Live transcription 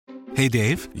Hey,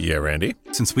 Dave. Yeah, Randy?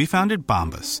 Since we founded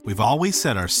Bombas, we've always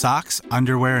said our socks,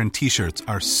 underwear, and T-shirts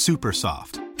are super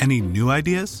soft. Any new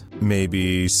ideas?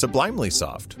 Maybe sublimely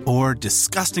soft. Or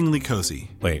disgustingly cozy.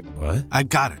 Wait, what? I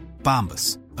got it.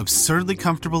 Bombas. Absurdly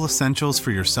comfortable essentials for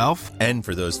yourself and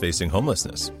for those facing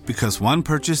homelessness. Because one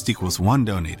purchased equals one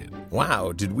donated.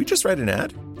 Wow, did we just write an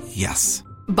ad? Yes.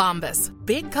 Bombas.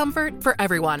 Big comfort for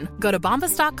everyone. Go to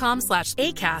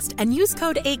bombas.com/ACAST and use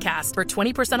code ACAST for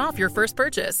 20% off your first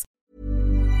purchase.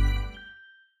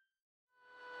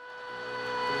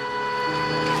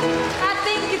 I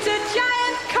think it's a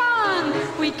giant con.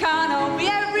 We can't all be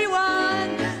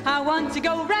everyone. I want to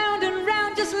go round and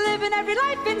round, just living every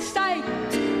life in sight.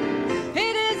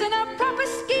 It isn't a proper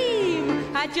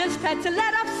scheme. I just had to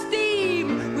let off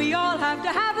steam. We all have to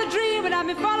have a dream, and I've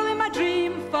been following my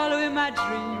dream, following my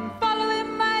dream,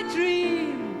 following my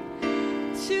dream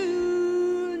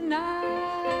tonight.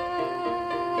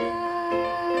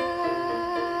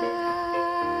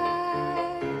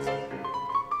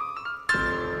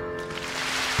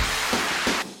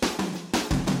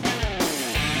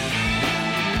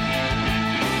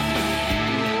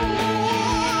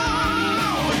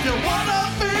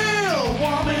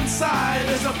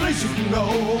 There's a place you can go,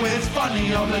 it's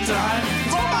funny all the time.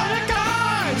 It's all by the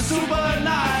guy, super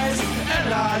nice.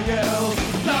 L-I-L,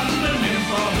 London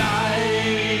Improv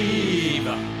Live.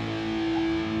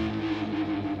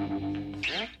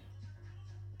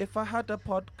 If I had a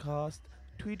podcast,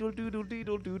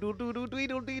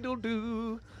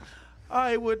 tweedle-doodle-deedle-doodle-doodle-doodle-deedle-doo,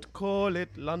 I would call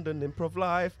it London Improv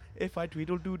Live. If I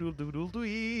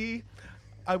tweedle-doodle-doodle-doo-dee,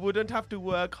 I wouldn't have to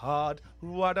work hard,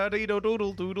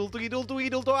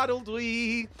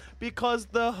 because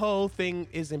the whole thing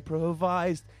is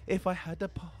improvised. If I had a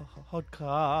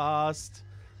podcast.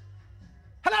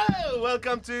 Hello,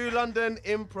 welcome to London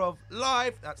Improv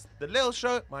Live. That's the little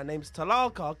show. My name's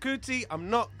Talal Karkuti.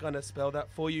 I'm not gonna spell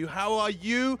that for you. How are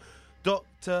you,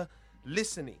 Dr.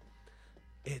 Listening?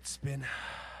 It's been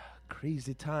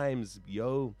crazy times,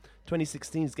 yo.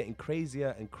 2016 is getting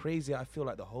crazier and crazier. I feel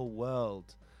like the whole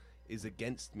world is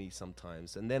against me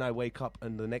sometimes. And then I wake up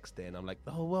and the next day and I'm like,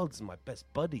 the whole world's my best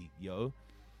buddy, yo.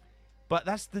 But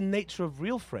that's the nature of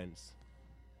real friends.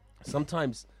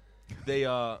 Sometimes they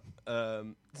are,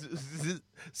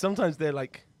 sometimes they're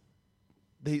like,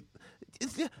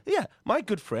 yeah, my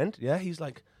good friend, yeah, he's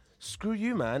like, screw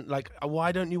you, man. Like,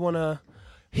 why don't you want to,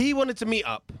 he wanted to meet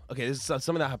up. Okay, this is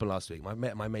something that happened last week. My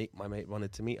mate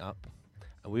wanted to meet up.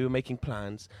 And we were making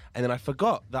plans, and then I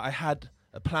forgot that I had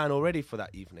a plan already for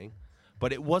that evening,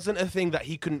 but it wasn't a thing that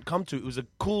he couldn't come to. It was a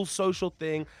cool social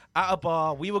thing at a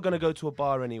bar. We were going to go to a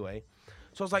bar anyway.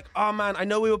 So I was like, oh man, I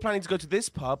know we were planning to go to this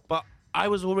pub, but I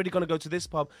was already going to go to this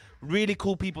pub. Really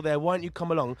cool people there. Why don't you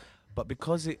come along? But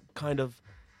because it kind of,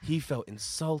 he felt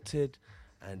insulted,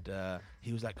 and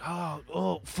he was like,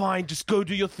 oh, fine, just go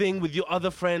do your thing with your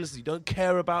other friends. You don't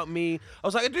care about me. I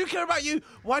was like, I do care about you.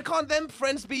 Why can't them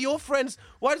friends be your friends?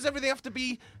 Why does everything have to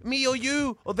be me or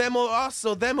you, or them or us,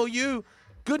 or them or you?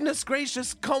 Goodness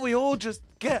gracious, can't we all just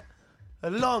get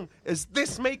along? Is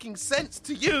this making sense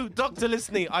to you, Dr.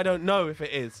 Listening? I don't know if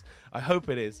it is. I hope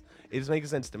it is. It is making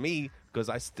sense to me, because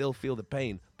I still feel the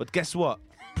pain. But guess what?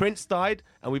 Prince died,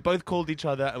 and we both called each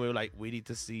other, and we were like, we need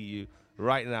to see you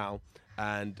right now.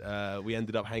 And we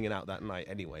ended up hanging out that night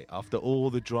anyway. After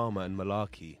all the drama and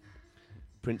malarkey,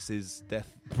 Prince's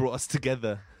death brought us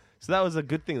together. So that was a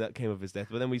good thing that came of his death.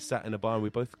 But then we sat in a bar and we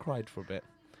both cried for a bit.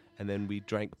 And then we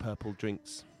drank purple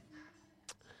drinks.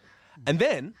 And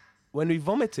then, when we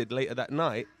vomited later that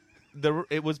night,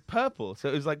 it was purple. So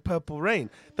it was like purple rain.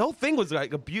 The whole thing was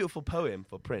like a beautiful poem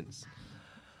for Prince.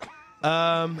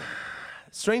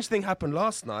 Strange thing happened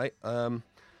last night.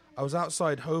 I was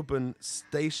outside Holborn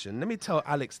Station. Let me tell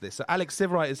Alex this. So Alex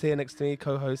Siverite is here next to me,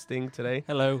 co-hosting today.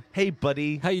 Hello. Hey,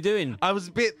 buddy. How you doing? That was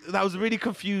a really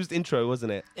confused intro,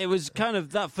 wasn't it? It was kind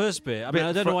of that first bit. I mean,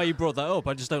 I don't know why you brought that up.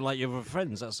 I just don't like your other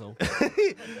friends, that's all.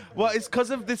 Well, it's because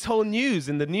of this whole news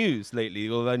in the news lately.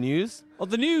 All the news. Oh,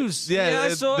 the news. Yeah, I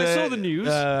saw the news.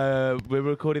 We're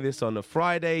recording this on a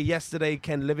Friday. Yesterday,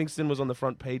 Ken Livingstone was on the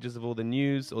front pages of all the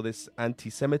news, all this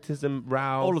anti-Semitism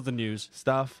row. All of the news.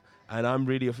 Stuff. And I'm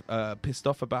really pissed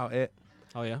off about it.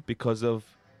 Oh, yeah?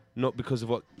 Not because of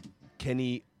what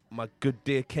Kenny, my good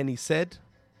dear Kenny said.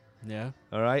 Yeah.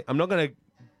 All right? I'm not going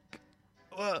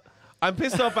to... I'm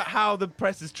pissed off at how the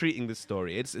press is treating this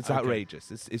story. It's okay.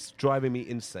 Outrageous. It's driving me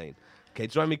insane. Okay,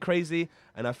 it's driving me crazy,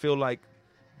 and I feel like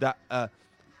that...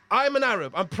 I'm an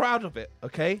Arab. I'm proud of it,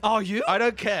 okay? Are you? I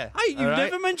don't care. Hey, you've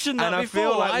never mentioned that and before.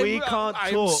 And I feel like we can't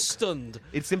talk. I'm stunned.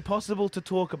 It's impossible to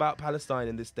talk about Palestine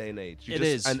in this day and age. It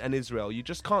is. And Israel. You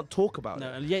just can't talk about it.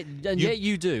 And yet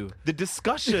you do. The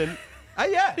discussion...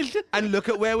 Yeah. And look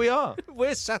at where we are.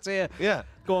 We're sat here. Yeah.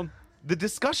 Go on. The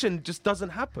discussion just doesn't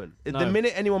happen. No. The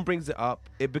minute anyone brings it up,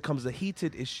 it becomes a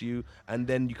heated issue, and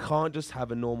then you can't just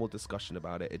have a normal discussion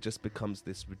about it. It just becomes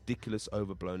this ridiculous,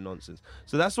 overblown nonsense.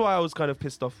 So that's why I was kind of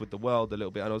pissed off with the world a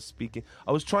little bit, and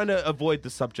I was trying to avoid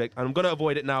the subject, and I'm going to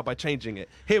avoid it now by changing it.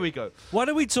 Here we go. Why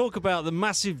don't we talk about the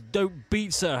massive dope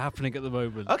beats that are happening at the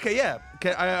moment? Okay, yeah.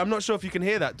 Okay, I'm not sure if you can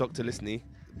hear that, Dr. Lisney.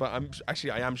 But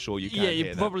I am sure you can. Yeah, hear you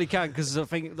that. probably can, because I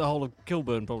think the whole of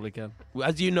Kilburn probably can.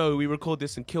 As you know, we record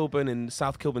this in Kilburn, in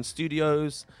South Kilburn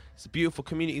Studios. It's a beautiful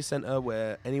community centre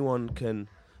where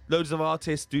loads of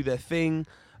artists do their thing.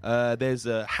 There's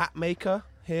a hat maker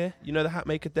here. You know the hat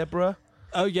maker, Deborah?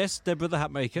 Oh, yes, Deborah the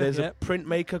hat maker. There's a print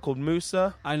maker called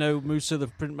Musa. I know Musa the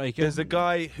print maker. There's a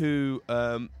guy who...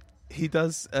 he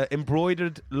does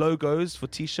embroidered logos for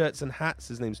T-shirts and hats.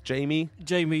 His name's Jamie.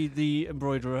 Jamie, the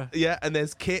embroiderer. Yeah, and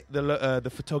there's Kit, the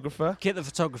photographer. Kit, the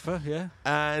photographer, yeah.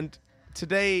 And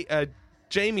today,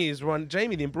 Jamie,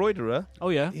 the embroiderer. Oh,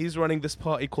 yeah. He's running this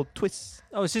party called Twists.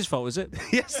 Oh, it's his fault, is it?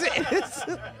 Yes, it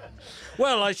is.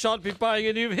 Well, I shan't be buying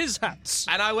any of his hats.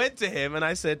 And I went to him and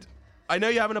I said, I know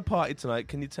you're having a party tonight.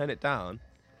 Can you turn it down?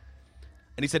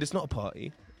 And he said, it's not a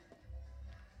party.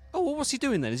 Oh, well, what's he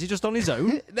doing then? Is he just on his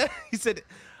own? No, he said,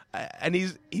 and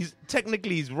he's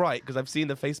technically he's right, because I've seen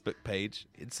the Facebook page.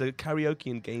 It's a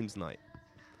karaoke and games night.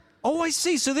 Oh, I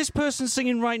see. So this person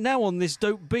singing right now on this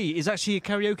dope beat is actually a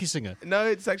karaoke singer. No,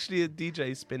 it's actually a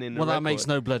DJ spinning. Well, that makes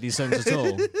no bloody sense at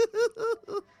all.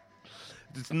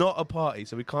 It's not a party,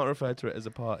 so we can't refer to it as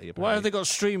a party. Apparently. Why have they got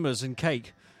streamers and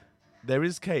cake? There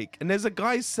is cake, and there's a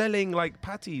guy selling like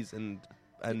patties and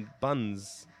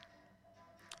buns.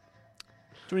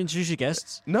 Do you want to introduce your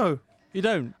guests? No, You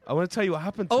don't? I want to tell you what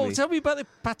happened to me. Oh, tell me about the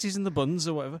patties and the buns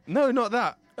or whatever. No, not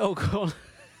that. Oh, go on.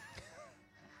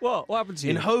 What? What happened to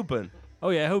you? In Holborn Oh,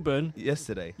 yeah, Holborn.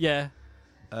 yesterday. Yeah.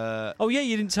 Oh, yeah,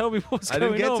 you didn't tell me what's I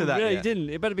going on. didn't get to that Yeah, yet. you didn't.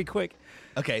 It better be quick.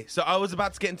 Okay, so I was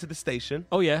about to get into the station,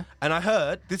 Oh, yeah. and I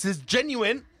heard, this is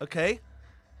genuine, okay?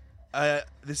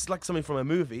 This is like something from a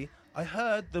movie. I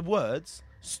heard the words,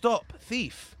 "Stop,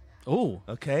 thief." Oh.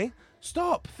 Okay?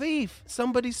 Stop, thief.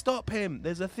 Somebody stop him.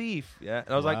 There's a thief. Yeah?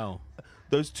 And I was Wow. like,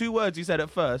 those two words you said at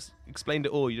first explained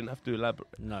it all. You didn't have to elaborate.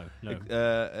 No.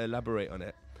 Elaborate on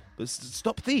it. But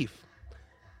stop, thief.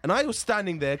 And I was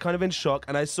standing there kind of in shock,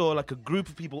 and I saw like a group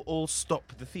of people all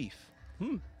stop the thief.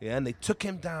 Yeah, and they took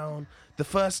him down. The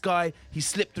first guy, he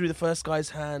slipped through the first guy's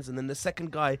hands, and then the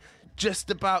second guy just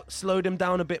about slowed him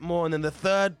down a bit more, and then the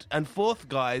third and fourth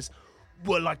guys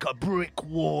were like a brick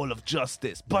wall of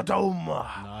justice.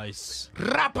 Badoma! Nice.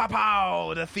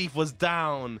 Rapapow! The thief was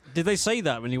down. Did they say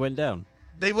that when you went down?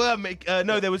 They were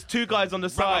no, there was two guys on the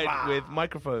side with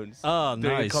microphones Oh,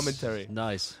 doing nice. commentary.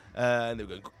 Nice. And they were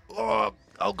going, "Oh,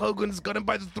 Hulk Hogan's got him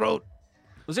by the throat.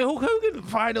 Was it Hulk Hogan?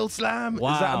 Final slam." Is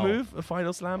that a Wow. move? A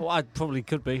final slam? Well, I probably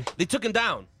could be. They took him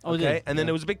down. Oh, okay, yeah. and then Yeah.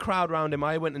 there was a big crowd around him.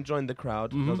 I went and joined the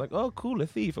crowd. And I was Mm-hmm. like, "Oh, cool, a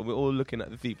thief!" And we're all looking at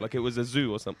the thief like it was a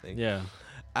zoo or something. Yeah.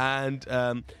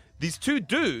 And these two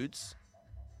dudes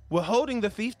were holding the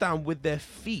thief down with their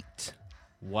feet.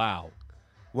 Wow.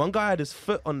 One guy had his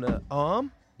foot on the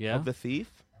arm Yeah. of the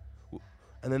thief,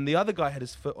 and then the other guy had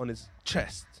his foot on his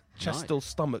chest, Nice. chestal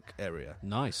stomach area.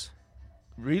 Nice.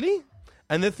 Really?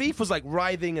 And the thief was like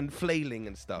writhing and flailing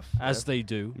and stuff. As they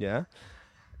do. Yeah.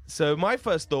 So my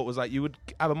first thought was like you would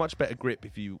have a much better grip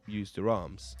if you used your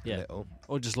arms a Yeah. little,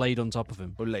 Or just laid on top of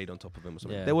him. or laid on top of him or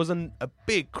something. Yeah. There was a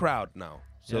big crowd now.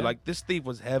 So Yeah. like this thief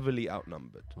was heavily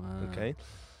outnumbered. Wow. Okay.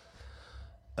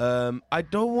 I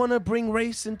don't want to bring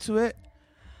race into it,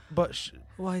 but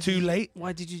too late.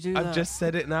 Why did you do that? I've just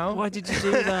said it now. Why did you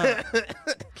do that?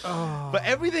 But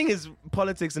everything is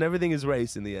politics and everything is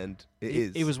race in the end. It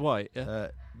is. He was white. Yeah.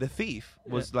 The thief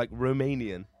was like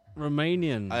Romanian,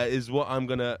 Romanian. is what I'm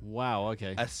going to Wow,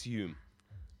 okay. assume.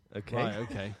 Okay? Right,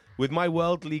 okay. With my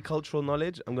worldly cultural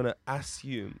knowledge, I'm going to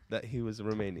assume that he was a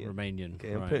Romanian. Romanian.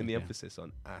 Okay, I'm right, putting the okay. emphasis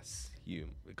on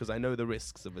assume because I know the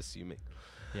risks of assuming.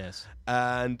 Yes.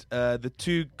 And the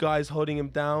two guys holding him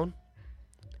down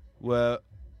were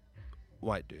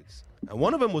white dudes. And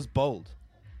one of them was bold.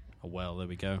 Oh, well, there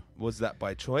we go. Was that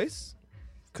by choice?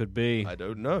 Could be. I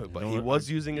don't know, but don't he wanna- was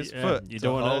using his Yeah, foot you to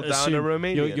don't wanna hold down assume. a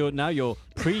Romanian. Now you're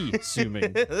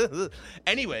pre-assuming.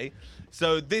 Anyway,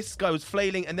 so this guy was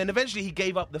flailing, and then eventually he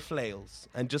gave up the flails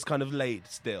and just kind of laid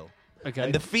still. Okay.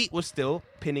 And the feet were still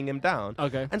pinning him down.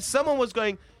 Okay. And someone was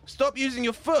going, "Stop using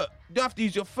your foot. You don't have to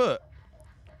use your foot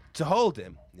to hold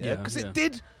him." Yeah. Yeah, Because yeah. it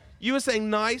did. You were saying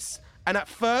nice. And at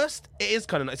first, it is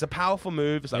kind of nice. It's a powerful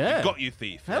move. It's like, Yeah. we got you,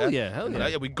 thief. Hell yeah, hell And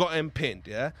yeah. we got him pinned,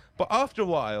 yeah? But after a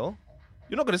while,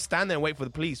 You're not going to stand there and wait for the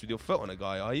police with your foot on a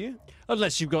guy, are you?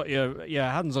 Unless you've got your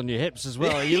hands on your hips as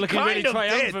well. You're looking really Kind of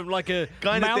triumphant, like a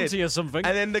Mountie or something.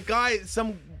 And then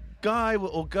some guy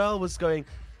or girl was going,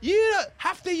 you don't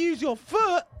have to use your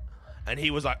foot. And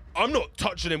he was like, I'm not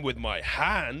touching him with my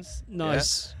hands.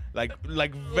 Nice. Yeah?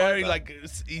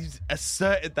 He's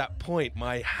asserted that point.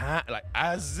 My hand, like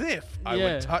as if I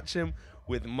would touch him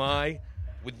with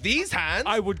these hands.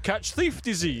 I would catch thief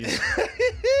disease.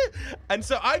 And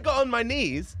so I got on my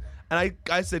knees and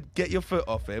I said, get your foot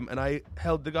off him. And I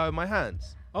held the guy with my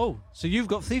hands. Oh, so you've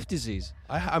got thief disease?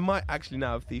 I might actually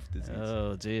now have thief disease.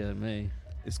 Oh, dear me.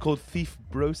 It's called thief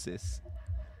brosis.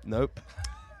 Nope.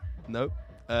 Nope.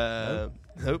 The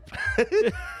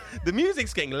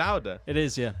music's getting louder. It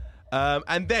is, yeah.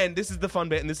 And then this is the fun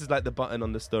bit, and this is like the button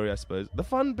on the story, I suppose. The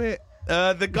fun bit,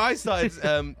 the guy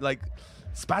started like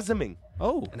spasming.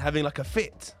 Oh. And having like a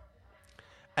fit.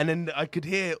 And then I could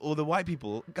hear all the white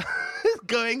people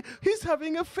going, he's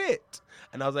having a fit.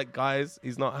 And I was like, guys,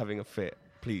 he's not having a fit,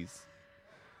 please.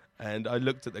 And I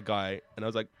looked at the guy and I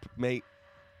was like, mate,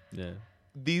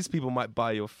 these people might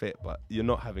buy your fit, but you're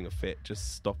not having a fit.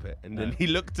 Just stop it. And then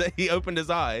he opened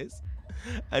his eyes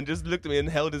and just looked at me and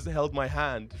held my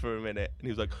hand for a minute. And he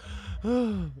was like,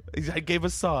 he gave a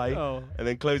sigh and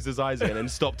then closed his eyes again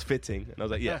and stopped fitting. And I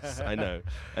was like, yes, I know.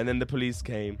 And then the police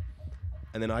came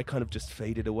and then I kind of just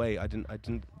faded away. I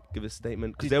didn't give a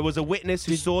statement because there was a witness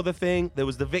who saw the thing. There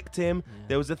was the victim.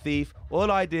 There was a thief. All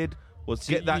I did was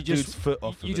get that dude's foot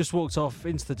off of him. You just walked off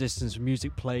into the distance.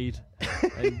 Music played,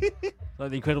 like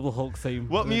the Incredible Hulk theme.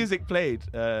 What music played?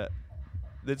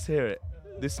 Let's hear it.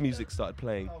 This music started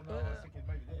playing. Oh no, I was thinking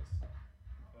maybe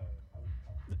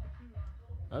this.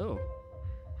 Oh.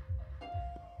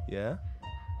 Yeah.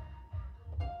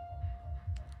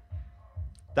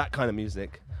 That kind of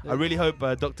music. I really hope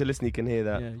Dr. Listening can hear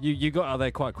that. Yeah, you got out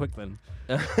there quite quick then.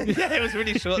 Yeah, it was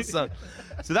really short song.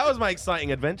 So that was my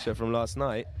exciting adventure from last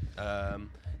night.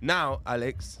 Now,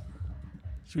 Alex.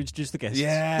 Should we introduce the guests?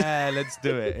 Yeah, let's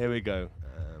do it. Here we go.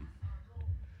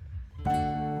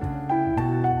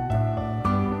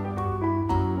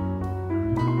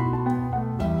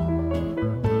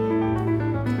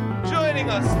 Joining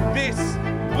us this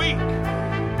week,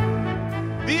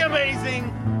 the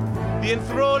amazing, the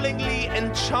enthrallingly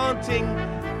enchanting,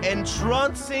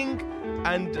 entrancing,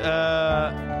 and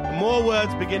more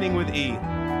words beginning with E.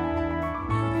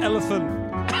 Elephant.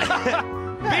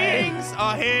 Beings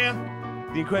are here.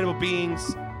 The incredible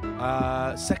beings.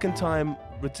 Second time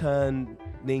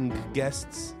returning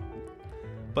guests.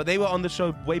 But they were on the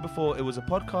show way before it was a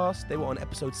podcast. They were on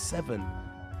episode 7.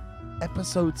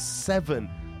 Episode 7.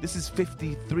 This is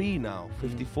 53 now.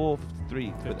 54,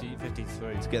 53.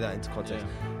 53. To get that into context.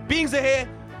 Yeah. Beings are here.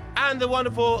 And the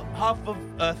wonderful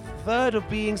third of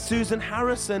beings, Susan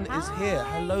Harrison, is here.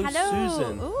 Hello,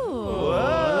 Susan. Ooh.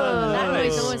 That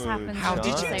noise always happens. How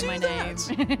did you say my name?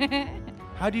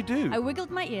 How do you do? I wiggled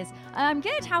my ears. I'm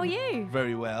good. How are you?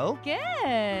 Very well. Good.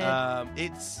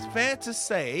 It's fair to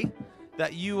say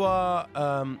that you are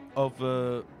of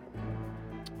a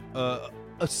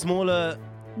smaller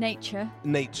nature.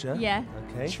 Yeah.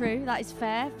 Okay. True. That is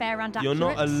fair. Fair and accurate. You're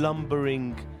not a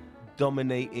lumbering,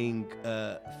 dominating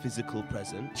physical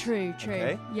presence. True.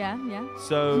 Okay? Yeah.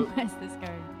 So where's this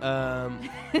going?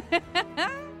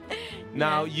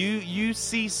 now you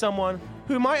see someone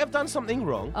who might have done something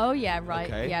wrong. Oh yeah, right.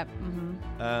 Okay. Yeah.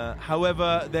 Mm-hmm.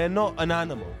 However, they're not an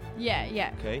animal.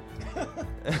 Yeah. Okay.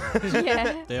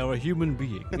 Yeah. They are a human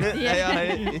being. They are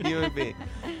a human being.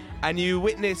 And you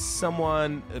witness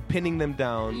someone pinning them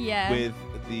down with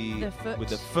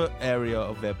the foot area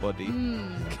of their body.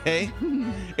 Okay?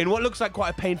 In what looks like quite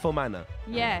a painful manner.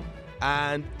 Yeah.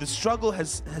 And the struggle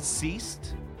has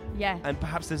ceased. Yeah. And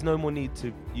perhaps there's no more need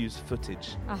to use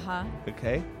footage. Uh-huh.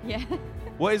 Okay? Yeah.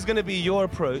 What is going to be your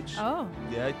approach? Oh.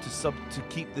 Yeah, to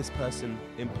keep this person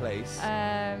in place,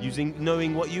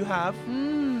 knowing what you have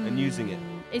and using it.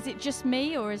 Is it just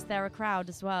me, or is there a crowd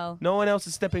as well? No one else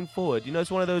is stepping forward. You know,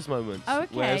 it's one of those moments. Oh,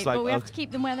 okay. Where it's like, but we have to keep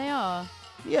them where they are.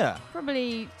 Yeah.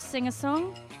 Probably sing a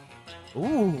song.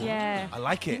 Ooh. Yeah. I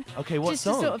like it. Okay, what just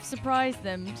song? Just to sort of surprise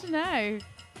them. I don't know.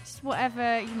 Just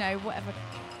whatever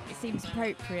it seems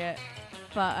appropriate.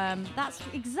 But that's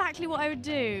exactly what I would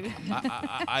do.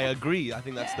 I agree. I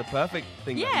think that's the perfect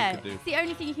thing that you could do. It's the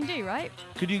only thing you can do, right?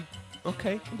 Could you?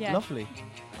 Okay. Yeah. Lovely.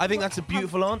 I think that's a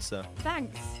beautiful answer.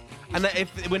 Thanks. And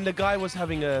when the guy was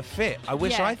having a fit, I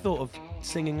wish I thought of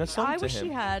singing a song to him. I wish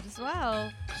you had as well.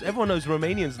 Everyone knows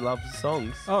Romanians love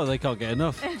songs. Oh, they can't get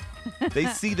enough. They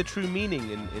see the true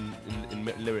meaning in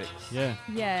lyrics. Yeah.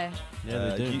 Yeah.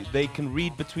 Yeah, they do. They can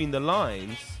read between the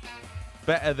lines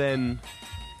better than,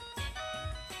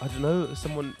 I don't know,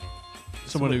 someone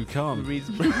Someone who can't. reads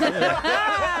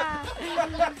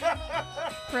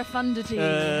Profundity.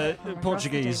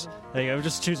 Portuguese. There you go.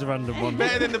 Just choose a random one.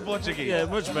 better than the Portuguese. Yeah,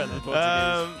 much better than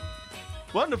Portuguese.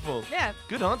 Wonderful. Yeah.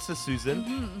 Good answer,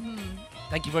 Susan.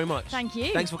 Thank you very much. Thank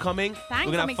you. Thanks for coming. Thanks.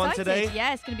 We're gonna I'm have fun excited. today.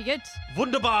 Yeah, it's going to be good.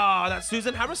 Wunderbar. That's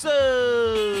Susan Harrison.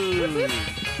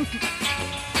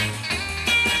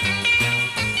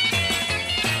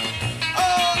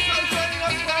 Also joining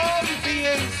us from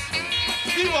Beings,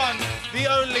 the one, the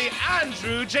only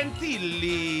Andrew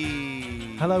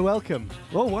Gentili. Hello, welcome.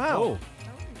 Oh, wow.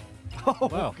 Oh,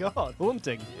 Wow. God.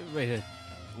 Haunting. Right here.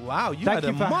 Wow, you had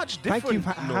a much different Thank you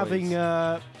for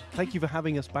noise. thank you for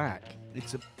having us back.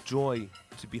 It's a joy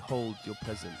to behold your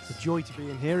presence. It's a joy to be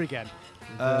in here again.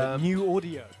 With, new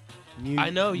audio. I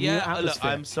know, new yeah. Look,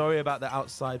 atmosphere. I'm sorry about the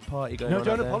outside party going No, on.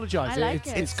 don't out there. apologise. I like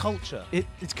it. It's culture.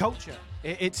 It's culture.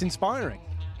 It's inspiring.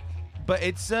 But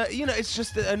it's it's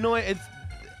just annoying.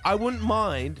 I wouldn't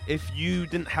mind if you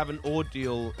didn't have an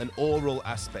oral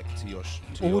aspect to your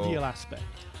Audio aspect.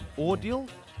 Audio?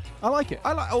 I like it.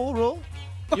 I like oral.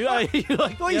 You like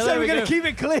What you say? We're going to keep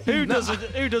it clean. Who doesn't?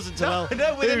 Who doesn't? No,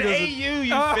 Tell? with Who an doesn't? AU,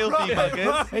 you Oh, filthy right,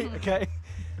 buggers. right, okay.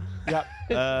 Yep.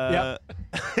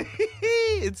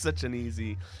 It's such an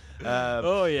easy.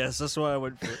 Oh yes, that's why I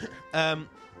went for it.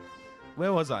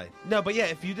 Where was I? No, but yeah,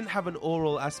 if you didn't have an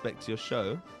oral aspect to your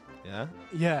show, yeah,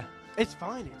 Yeah. It's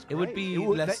fine. It's It would great. be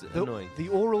will- less the annoying. The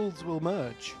orals will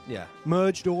merge. yeah.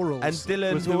 Merged orals. And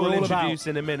Dylan, was who what we'll we're all about. introduce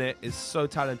in a minute, is so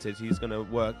talented. He's going to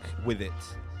work with it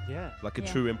Yeah. like a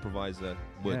Yeah. true improviser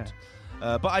would.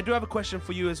 But I do have a question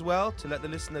for you as well to let the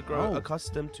listener grow Oh.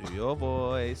 accustomed to your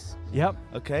voice. Yep.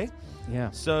 Okay?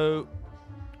 Yeah. So,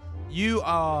 you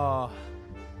are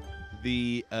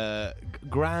the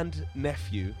grand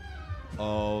nephew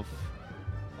of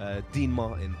Dean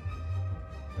Martin.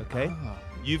 Okay? Ah.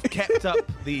 You've kept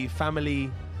up the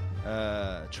family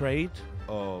trade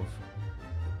of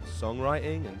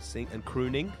songwriting and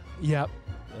crooning. Yep.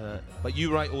 But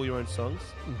you write all your own songs.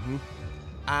 Mm-hmm.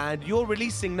 And you're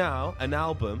releasing now an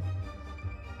album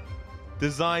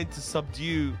designed to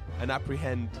subdue and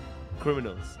apprehend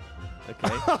criminals.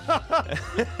 Okay?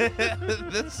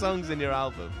 The songs in your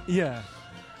album. Yeah.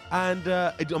 And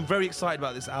I'm very excited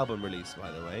about this album release,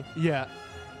 by the way. Yeah.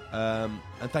 And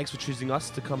thanks for choosing us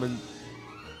to come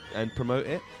and promote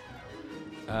it.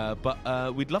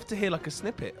 But we'd love to hear like a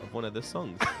snippet of one of the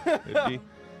songs.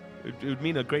 It would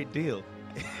mean a great deal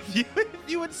if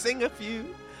you would sing a few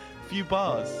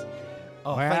bars.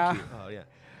 Oh, Well, thank you. Oh, yeah.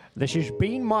 This is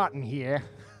Dean Martin here,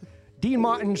 Dean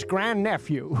Martin's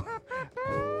grandnephew.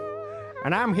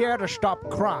 And I'm here to stop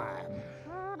crime.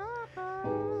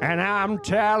 And I'm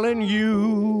telling you,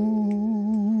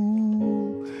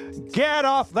 get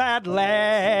off that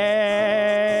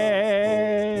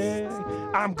leg.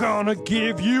 I'm gonna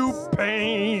give you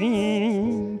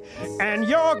pain, and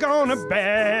you're gonna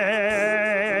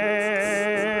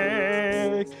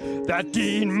beg that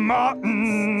Dean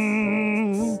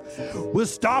Martin will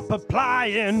stop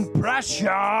applying pressure.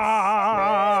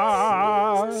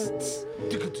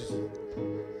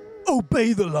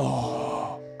 Obey the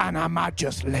law, and I might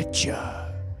just let you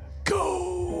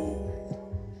go.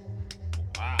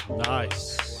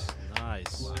 Nice.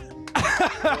 Nice.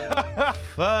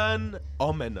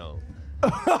 Phenomenal.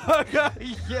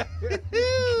 Yeah.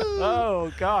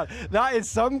 Oh God, that is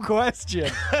some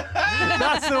question.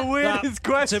 That's the weirdest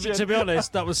question. To be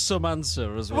honest, that was some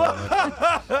answer as well.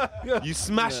 You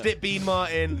smashed it, Bean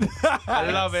Martin.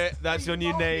 I love it. That's your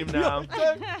new name now.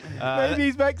 Maybe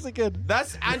he's Mexican.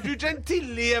 That's Andrew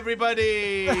Gentili,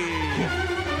 everybody.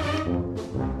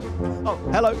 Oh,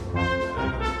 hello.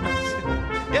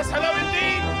 Yes, hello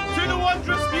indeed to the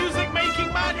wondrous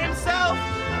music-making man himself.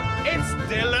 It's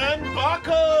Dylan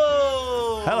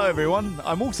Buckle. Hello, everyone.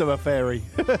 I'm also a fairy.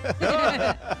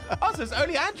 Oh, so it's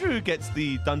only Andrew who gets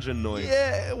the dungeon noise.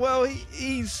 Yeah. Well,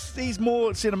 he's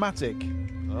more cinematic.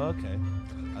 Okay,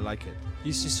 I like it.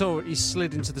 You saw he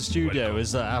slid into the studio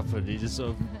as that happened. He just sort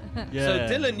of. Yeah.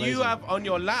 So, Dylan, you amazing. have on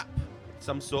your lap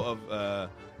some sort of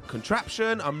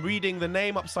contraption. I'm reading the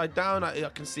name upside down. I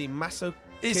can see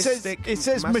It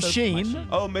says machine,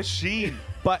 Oh, machine.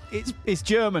 but it's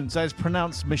German, so it's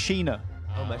pronounced Maschine.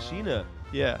 Oh, Maschine.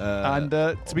 Yeah. And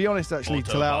to be honest, actually,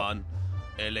 Autobahn,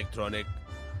 electronic.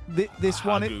 this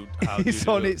How one do you is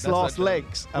do? on its That's last not German.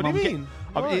 legs. What do you mean?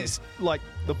 Why? It's like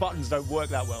the buttons don't work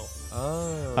that well.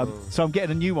 Oh. So I'm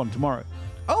getting a new one tomorrow.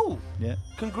 Oh. Yeah.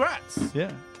 Congrats.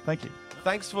 Yeah. Thank you.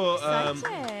 Thanks for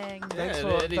Exciting. thanks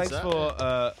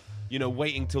for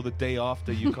waiting till the day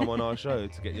after you come on our show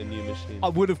to get your new machine. I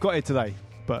would have got it today,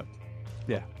 but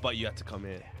yeah. But you had to come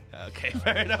here. Okay,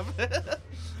 fair enough.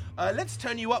 Let's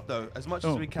turn you up though, as much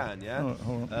as we can, yeah,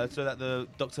 hold on. so that the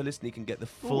Dr. Listener can get the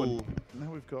full.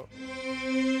 Now we've got.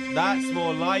 That's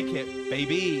more like it,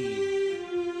 baby.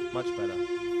 Much better.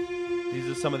 These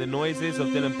are some of the noises of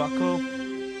Dylan Buckle.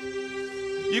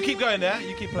 You keep going there.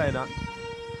 You keep playing that.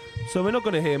 So we're not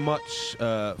going to hear much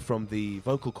from the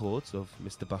vocal cords of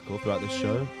Mr. Buckle throughout this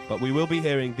show, but we will be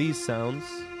hearing these sounds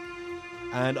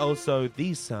and also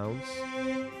these sounds.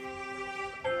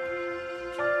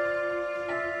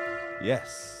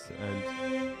 Yes,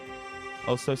 and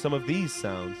also some of these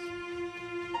sounds.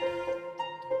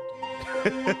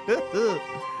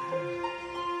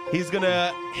 He's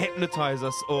gonna hypnotize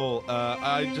us all.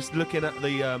 I'm just looking at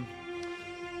the.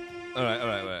 All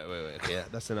right, wait. Okay, yeah,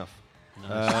 that's enough.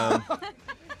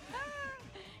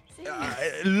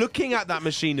 Looking at that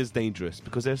machine is dangerous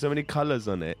because there's so many colors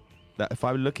on it that if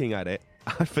I'm looking at it,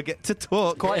 I forget to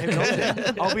talk. Quite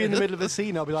hypnotic. I'll be in the middle of a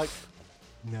scene. I'll be like,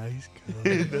 nice car.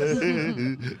 He's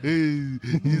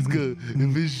got a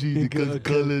machine that does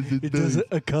colors. It does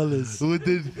colors.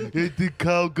 The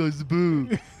cow goes boo.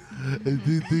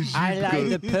 I like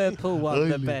the purple one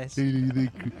the best.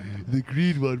 The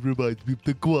green one reminds me of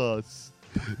the grass.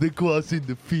 The grass in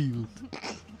the field.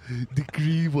 The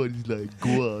green one is like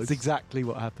grass. That's exactly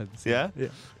what happens. Yeah?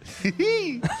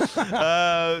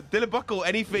 Dylan Buckle,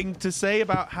 anything to say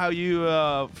about how you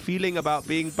are feeling about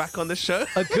being back on the show?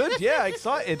 good, yeah,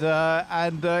 excited,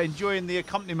 and enjoying the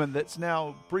accompaniment that's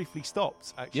now briefly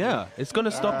stopped, actually. Yeah, it's going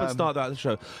to stop and start out the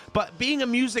show. But being a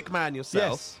music man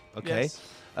yourself,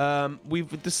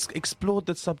 we've explored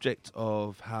the subject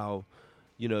of how,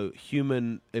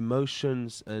 human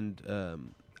emotions and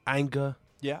anger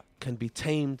can be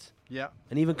tamed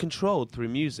and even controlled through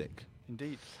music.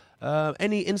 Indeed.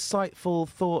 Any insightful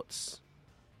thoughts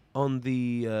on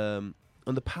the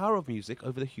power of music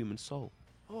over the human soul?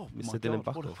 Oh, Mr. my Dylan God,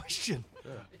 Buckle. what a question.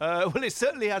 Well, it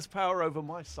certainly has power over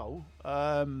my soul.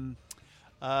 And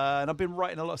I've been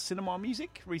writing a lot of cinema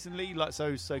music recently,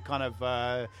 so kind of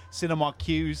cinema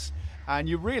cues, and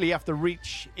you really have to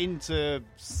reach inside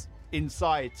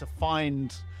to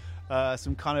find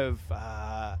some kind of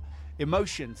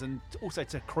emotions, and also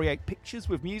to create pictures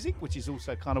with music, which is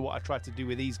also kind of what I try to do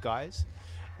with these guys.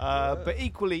 But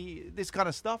equally, this kind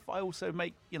of stuff, I also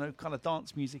make, kind of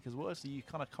dance music as well, so you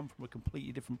kind of come from a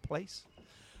completely different place.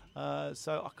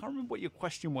 So I can't remember what your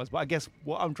question was, but I guess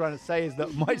what I'm trying to say is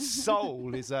that my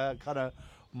soul is a kind of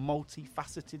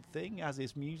multifaceted thing, as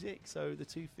is music, so the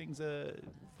two things are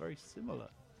very similar.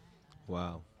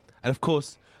 Wow. And of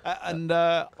course...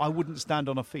 I wouldn't stand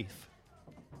on a thief.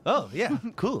 Oh, yeah,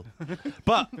 cool.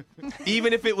 But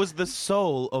even if it was the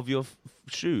sole of your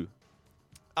shoe.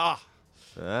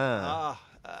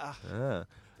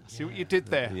 See what you did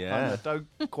there? Yeah. I don't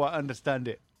quite understand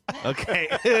it. Okay.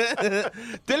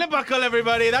 Dylan Buckle,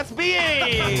 everybody. That's BE!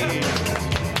 Yay!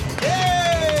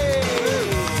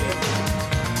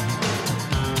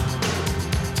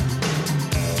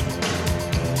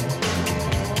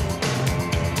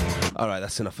 All right,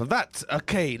 that's enough of that.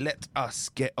 Okay, let us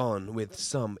get on with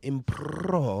some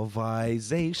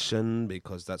improvisation,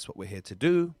 because that's what we're here to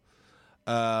do.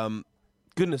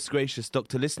 Goodness gracious,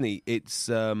 Dr. Listener, it's...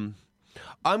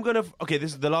 this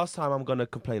is the last time I'm going to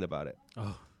complain about it.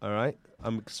 Oh. All right?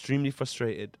 I'm extremely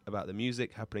frustrated about the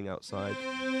music happening outside.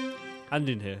 And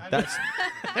in here. That's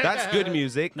good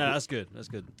music. No, that's good. That's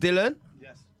good. Dylan?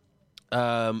 Yes.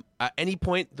 At any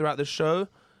point throughout the show,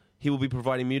 he will be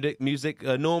providing music.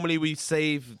 Normally, we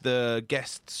save the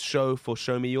guest show for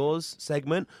Show Me Yours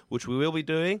segment, which we will be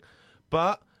doing.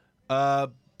 But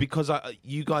because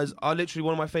you guys are literally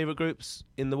one of my favorite groups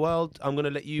in the world, I'm going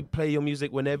to let you play your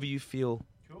music whenever you feel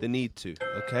the need to,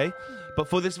 okay? But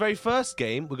for this very first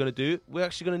game we're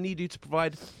actually going to need you to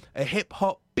provide a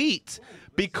hip-hop beat,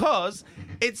 because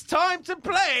it's time to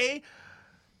play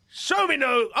Ask Me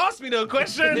No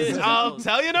Questions, I'll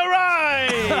Tell You No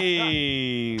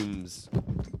Rhymes.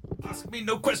 Ask me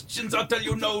no questions, I'll tell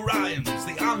you no rhymes.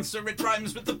 The answer, it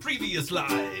rhymes with the previous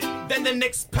line. Then the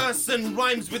next person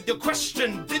rhymes with your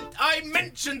question. Did I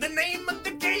mention the name of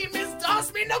the game is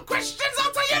Ask Me No Questions,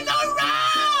 I'll tell you no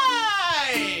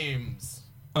rhymes?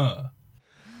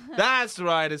 That's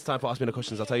right, it's time for Ask Me No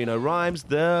Questions, I'll Tell You No Rhymes,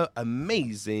 the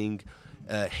amazing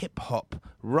hip-hop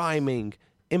rhyming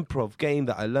improv game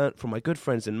that I learnt from my good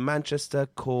friends in Manchester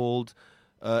called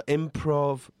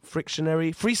Freestyle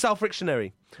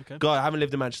Frictionary. Okay. God, I haven't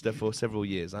lived in Manchester for several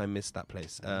years. I miss that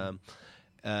place.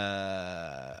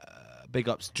 Big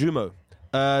ups, Jumo.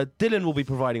 Dylan will be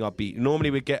providing our beat.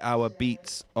 Normally we get our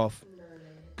beats off.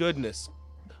 Goodness.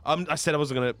 I said I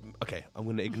wasn't going to... Okay, I'm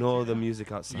going to ignore the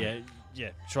music outside. Yeah.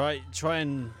 Try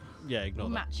and... Yeah, ignore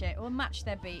We'll that. match it. We'll match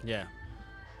their beat. Yeah.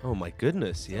 Oh my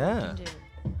goodness, yeah. Do.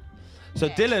 So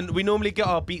Yeah. Dylan, we normally get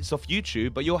our beats off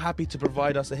YouTube, but you're happy to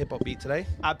provide us a hip hop beat today?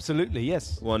 Absolutely,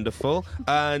 yes. Wonderful.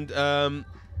 And the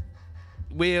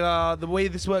way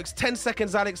this works, 10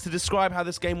 seconds, Alex, to describe how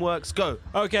this game works. Go.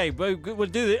 Okay, we'll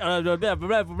do it.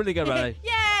 Really good, right?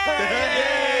 Yay!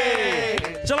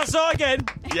 Shall I start again?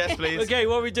 Yes, please. Okay,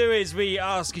 what we do is we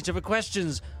ask each other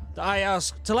questions. I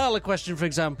ask Talal a question, for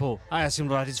example. I ask him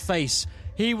about his face.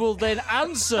 He will then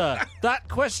answer that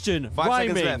question, 5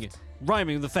 seconds left.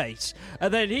 rhyming the face.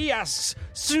 And then he asks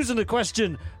Susan a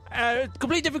question,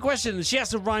 completely different question, and she has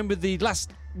to rhyme with the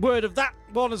last word of that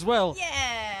one as well.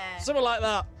 Yeah. Something like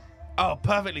that. Oh,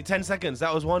 perfectly. 10 seconds.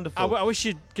 That was wonderful. I wish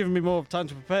you'd given me more time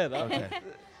to prepare that. Okay.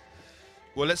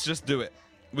 Well, let's just do it.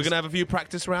 We're going to have a few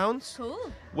practice rounds.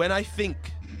 Cool. When I think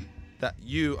that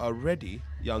you are ready,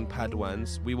 young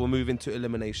Padawans, we will move into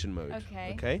elimination mode.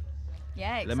 Okay. Okay?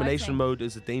 Yeah, exciting. Elimination mode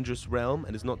is a dangerous realm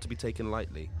and is not to be taken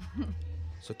lightly.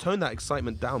 So tone that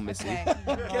excitement down, Missy.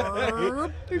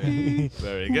 Okay.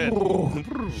 Very good.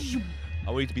 I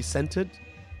want you to be centered.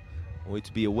 I want you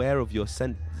to be aware of your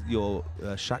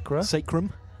chakra,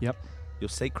 Sacrum. Yep. your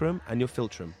sacrum, and your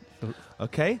philtrum.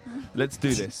 Okay? Let's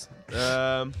do this.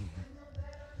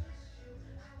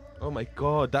 Oh my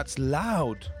God, that's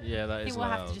loud. Yeah, that I is think we'll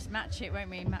loud. have to just match it,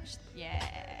 won't we?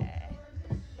 Yeah.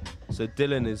 So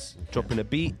Dylan is dropping a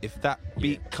beat. If that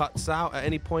beat cuts out at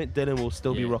any point, Dylan will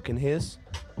still be rocking his.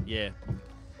 Yeah.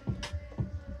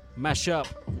 Mash up.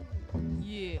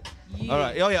 Yeah. All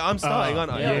right. Oh yeah, I'm starting,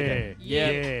 aren't I? Yeah.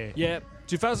 Okay. Yeah.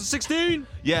 2016.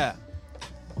 Yeah.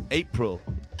 April.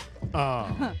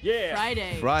 Yeah.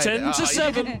 Friday. 10 to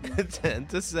 7. 10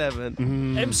 to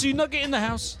 7. MC Nugget in the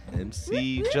house.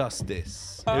 MC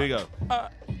Justice. Here we go.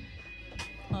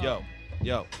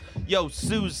 Yo,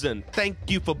 Susan, thank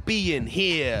you for being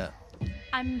here.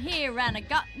 I'm here and I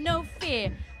got no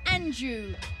fear.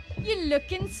 Andrew, you're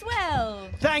looking swell.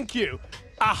 Thank you.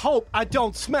 I hope I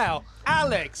don't smell.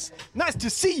 Alex, nice to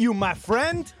see you, my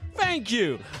friend. Thank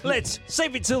you. Let's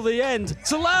save it till the end.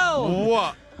 Talal.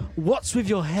 What? What's with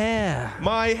your hair?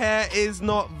 My hair is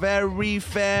not very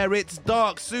fair, it's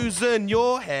dark. Susan,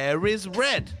 your hair is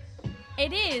red.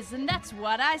 It is, and that's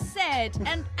what I said.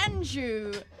 And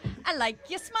Andrew, I like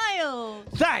your smile.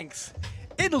 Thanks.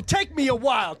 It'll take me a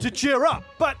while to cheer up,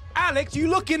 but Alex, you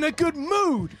look in a good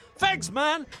mood. Thanks,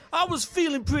 man. I was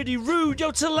feeling pretty rude.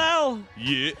 Yo, Talal.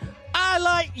 Yeah. I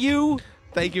like you.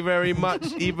 Thank you very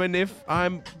much, even if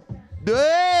I'm...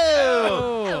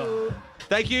 Oh.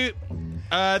 Thank you.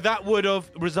 That would have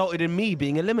resulted in me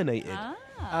being eliminated.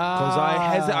 Because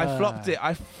I flopped it.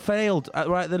 I failed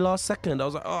right at the last second. I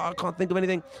was like, oh, I can't think of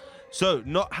anything. So,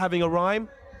 not having a rhyme,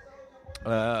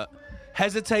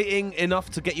 hesitating enough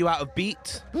to get you out of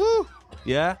beat. Woo.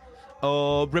 Yeah.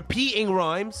 Or repeating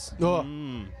rhymes.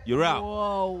 You're out.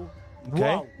 Whoa.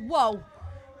 Okay. Whoa.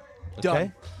 Okay.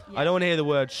 Done. I don't want to hear the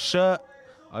word shirt.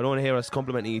 I don't want to hear us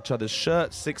complimenting each other's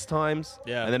shirts 6 times.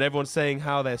 Yeah. And then everyone's saying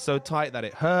how they're so tight that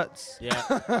it hurts. Yeah.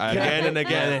 Again and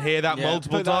again. And hear that Yeah.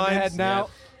 multiple Put that on your times. head now.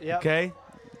 Yep. Okay.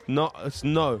 It's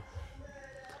no.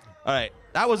 All right.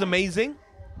 That was amazing.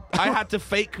 I had to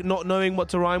fake not knowing what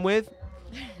to rhyme with.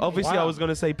 Obviously, I was going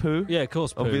to say poo. Yeah, of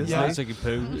course, poo. Obviously. I was thinking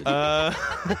poo.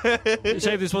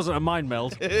 Shame this wasn't a mind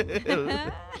meld.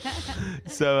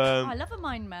 So, Oh, I love a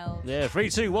mind meld. Yeah, 3,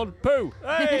 2, 1, poo.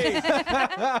 Hey!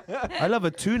 I love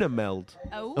a tuna meld.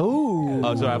 Oh.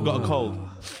 Oh, sorry, I've got a cold.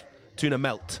 Tuna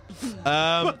melt.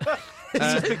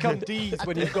 It's just become D's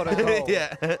when you've got a cold.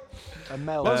 Yeah. A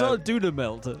melt. What's on a Duna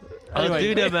melt?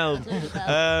 Anyway. Tuna melt.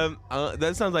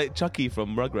 That sounds like Chucky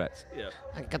from Rugrats. Yeah.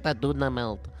 I got a tuna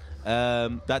melt.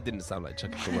 That didn't sound like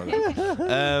Chucky from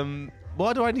Rugrats.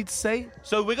 What do I need to say?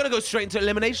 So we're going to go straight into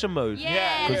elimination mode.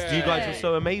 Yeah. Because you guys were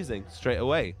so amazing straight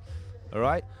away. All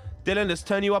right? Dylan, let's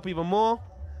turn you up even more.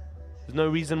 There's no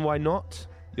reason why not.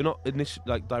 You're not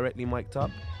directly mic'd up.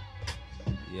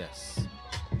 Yes.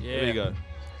 Yeah. Here we go.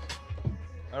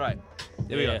 All right.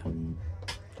 Here we go.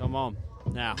 Come on.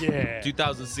 Now. Yeah.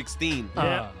 2016.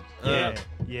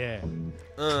 Yeah.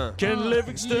 Ken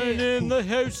Livingston in the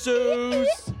house.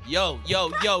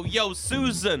 Yo,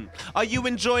 Susan. Are you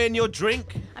enjoying your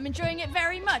drink? I'm enjoying it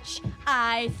very much,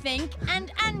 I think.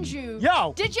 And Andrew.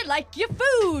 Yo. Did you like your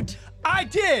food? I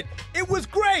did. It was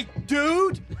great,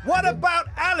 dude. What about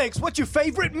Alex? What's your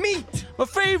favorite meat? My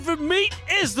favourite meat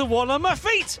is the one on my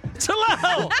feet.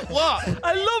 Talal. What?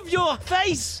 I love your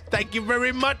face. Thank you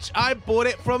very much. I bought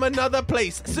it from another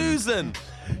place. Susan,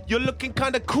 you're looking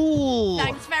kind of cool.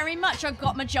 Thanks very much. I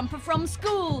got my jumper from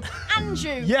school.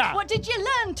 Andrew. Yeah. What did you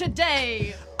learn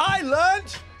today? I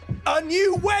learned a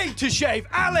new way to shave.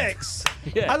 Alex,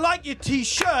 Yeah. I like your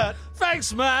t-shirt.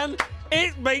 Thanks, man.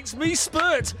 It makes me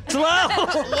spurt. Talal.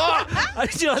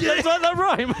 What? Do you like that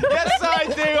rhyme? Yes, I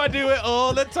do. I do it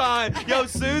all the time. Yo,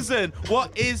 Susan,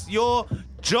 what is your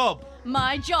job?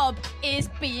 My job is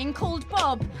being called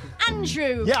Bob.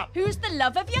 Andrew, Yeah. who's the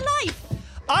love of your life?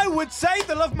 I would say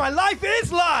the love of my life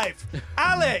is life.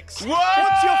 Alex, Whoa!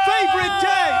 what's your favorite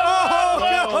day? Oh,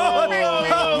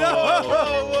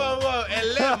 Whoa.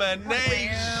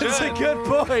 Elimination. It's a good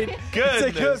point. Goodness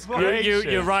It's a good point.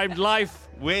 You rhymed life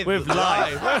with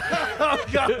life. Oh,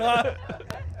 God.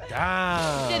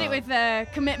 Damn. Did it with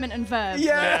commitment and verb.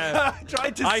 Yeah, I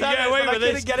tried to say I it, get away but I with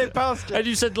couldn't this. get it past it. And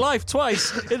you said life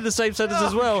twice in the same sentence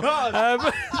as well.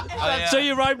 God. So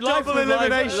you rhymed life Double with life.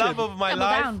 elimination. Love of my Double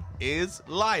life down. is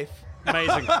life.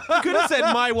 Amazing. You could have said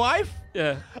my wife.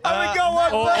 Yeah. Oh my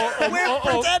God, what? We're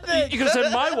pretending. You could have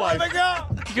said my wife. Oh my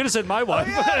God. You could have said my wife.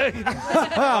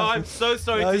 Oh, I'm so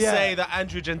sorry to yeah. say that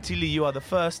Andrew Gentili, you are the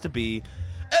first to be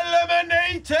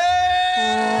eliminated.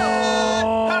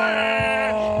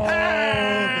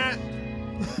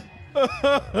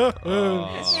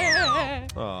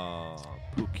 Oh,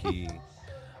 Pookie.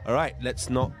 All right, let's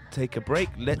not take a break.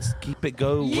 Let's keep it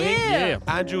going. Yeah.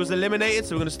 Andrew was eliminated,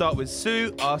 so we're going to start with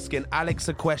Sue asking Alex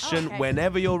a question. Okay.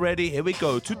 Whenever you're ready, here we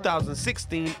go.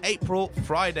 2016, April,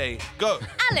 Friday. Go.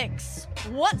 Alex,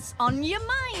 what's on your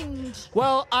mind?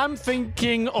 Well, I'm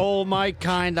thinking all my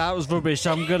kind. That was rubbish.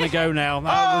 I'm going to go now.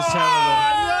 That was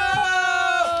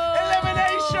terrible.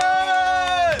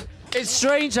 Elimination! It's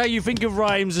strange how you think of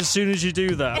rhymes as soon as you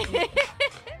do that.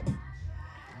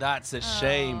 That's a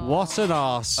shame. What an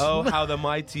arse. Oh, how the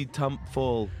mighty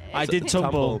fall. I did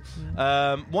tumble.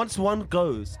 Once one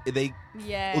goes, they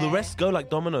Yeah. all the rest go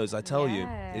like dominoes. I tell you,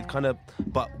 it kind of.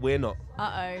 But we're not.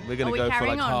 Uh-oh. We're gonna Are we go for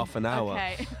carrying like on? half an hour.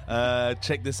 Okay.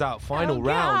 Check this out. Final Oh,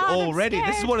 round God, I'm already. This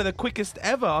is scared. one of the quickest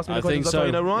ever. Ask me the I think questions. I'll tell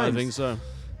you so. no rhymes. I think so.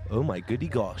 Oh my goody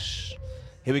gosh.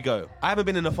 Here we go. I haven't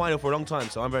been in a final for a long time,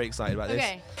 so I'm very excited about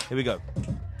Okay. this. Here we go.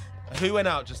 Who went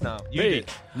out just now? You Me. did.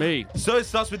 Me. So it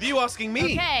starts with you asking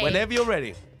me. Okay. Whenever you're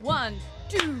ready. 1,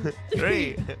 2,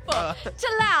 3, 4.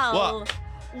 Talal, What?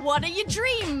 what are your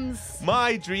dreams?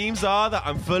 My dreams are that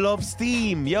I'm full of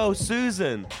steam. Yo,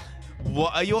 Susan,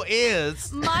 what are your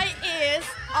ears? My ears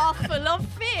are full of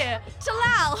fear.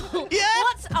 Talal, Yeah?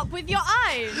 what's up with your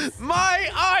eyes? My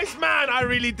eyes, man, I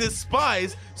really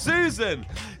despise. Susan,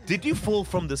 did you fall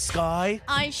from the sky?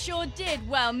 I sure did.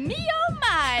 Well, me oh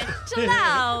my.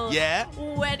 Talal, Yeah?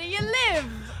 where do you live?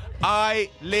 I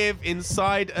live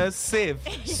inside a sieve.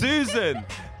 Susan,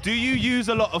 do you use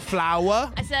a lot of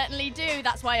flour? I certainly do.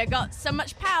 That's why I got so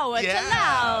much power. Yeah,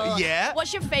 Talal, yeah.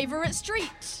 what's your favourite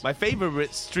street? My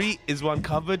favorite street is one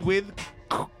covered with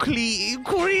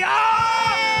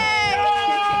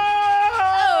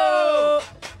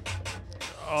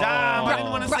Oh. Damn, I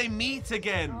didn't want to say meat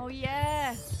again. Oh,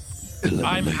 yeah.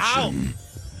 I'm out.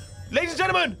 Ladies and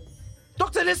gentlemen,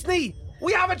 Dr. Lisley,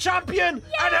 we have a champion, and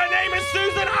her name is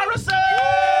Susan Harrison!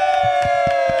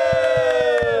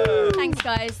 Thanks,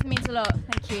 guys. It means a lot.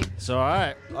 Thank you. It's all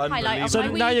right. Highlight of So my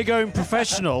now week. you're going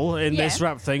professional in Yeah. this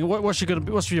rap thing. What's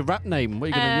your rap name? What are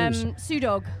you going to use? Sue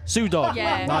Dog. Sue Dog.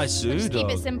 Yeah. Nice. We'll just keep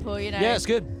Dog. it simple, you know. Yeah, it's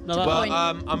good. No, that- Well,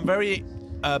 I'm very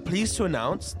pleased to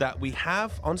announce that we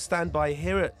have on standby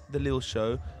here at the Lil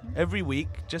Show every week,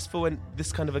 just for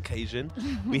this kind of occasion,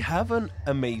 we have an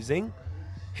amazing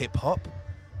hip-hop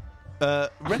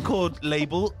record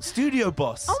label studio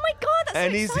boss. Oh my God, that's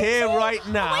and so he's exciting. here right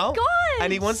now. Oh my God.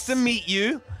 And he wants to meet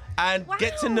you and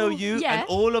get to know you Yeah. and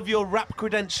all of your rap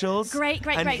credentials. Great,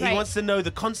 And he great. wants to know the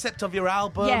concept of your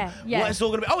album. Yeah, yeah. What it's all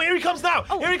going to be. Oh, here he comes now.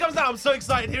 Oh. Here he comes now. I'm so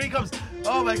excited. Here he comes.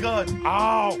 Oh, my God.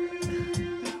 Oh.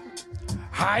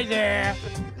 Hi there.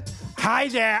 Hi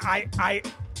there.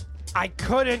 I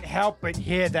couldn't help but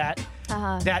hear that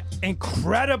that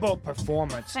incredible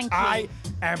performance. Thank you. I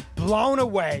am blown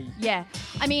away. Yeah.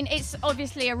 I mean, it's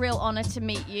obviously a real honour to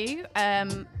meet you,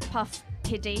 Puff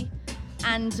Piddy.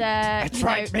 And, you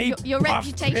right, know, me, your Puff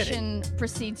reputation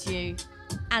precedes you,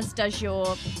 as do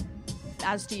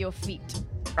your feet.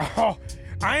 Oh,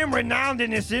 I am renowned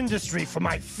in this industry for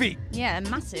my feet. Yeah,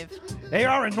 massive. They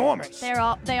are enormous. They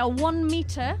are 1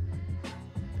 meter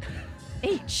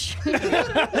each.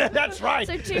 That's right.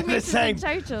 So 2 They're the meters same. in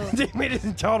total. 2 meters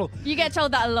in total. You get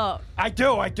told that a lot. I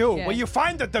do. Yeah. Well, you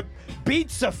find that the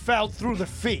beats are felt through the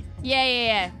feet,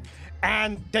 Yeah.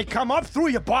 and they come up through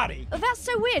your body. Well, that's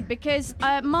so weird because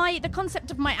the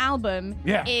concept of my album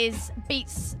Yeah. is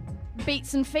beats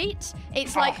and feet.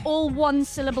 It's like all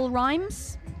 1-syllable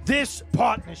rhymes. This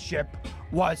partnership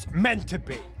was meant to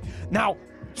be. Now,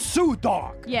 Sue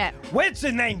Dog. Yeah. Where's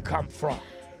the name come from?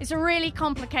 It's a really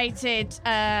complicated, it's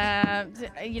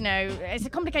a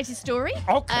complicated story.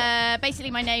 Okay. Basically,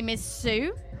 my name is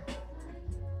Sue.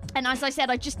 And as I said,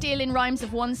 I just deal in rhymes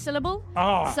of one syllable.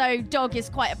 Oh. So dog is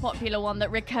quite a popular one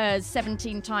that recurs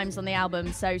 17 times on the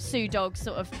album. So Sue Dog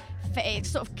it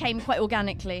sort of came quite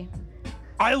organically.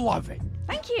 I love it.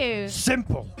 Thank you.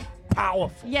 Simple,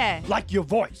 powerful. Yeah. Like your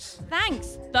voice.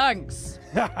 Thanks.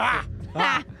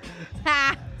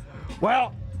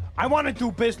 Well, I want to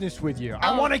do business with you.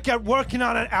 I want to get working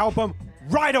on an album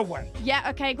right away. Yeah,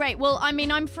 okay, great. Well, I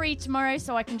mean, I'm free tomorrow,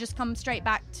 so I can just come straight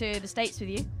back to the States with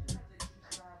you.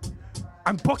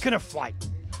 I'm booking a flight.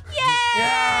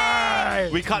 Yay!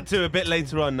 We cut to a bit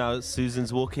later on now.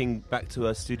 Susan's walking back to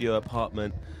her studio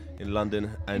apartment in London,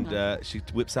 and she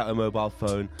whips out her mobile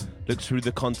phone, looks through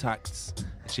the contacts,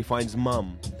 and she finds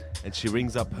Mum, and she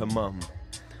rings up her mum.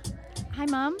 Hi,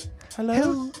 Mum.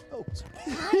 Hello.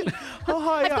 Oh,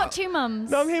 hi. I've got two mums.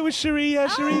 No, I'm here with Cherie.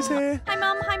 Cherie's here. Hi,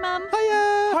 Mum. Hi, Mum.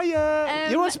 Hiya.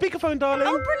 You're on speakerphone, darling.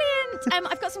 Oh,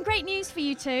 brilliant. I've got some great news for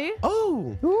you two.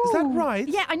 Oh, is that right?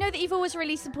 Yeah, I know that you've always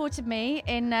really supported me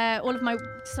in all of my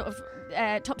sort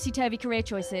of topsy-turvy career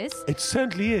choices. It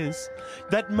certainly is.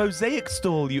 That mosaic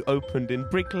stall you opened in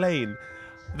Brick Lane,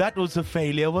 that was a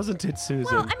failure, wasn't it,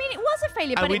 Susan? Well, I mean, it was a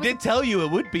failure, and but we did tell you it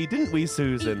would be, didn't we,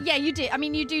 Susan? Yeah, you did. I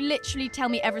mean, you do literally tell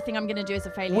me everything I'm going to do as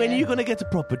a failure. When are you going to get a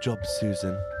proper job,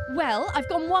 Susan? Well, I've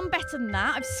gone one better than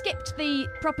that. I've skipped the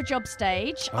proper job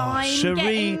stage. Oh,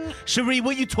 Cherie,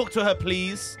 will you talk to her,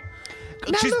 please?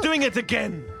 She's doing it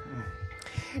again.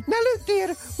 Now look,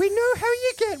 dear, we know how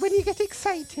you get when you get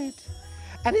excited.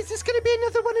 And is this going to be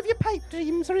another one of your pipe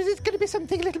dreams, or is it going to be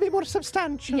something a little bit more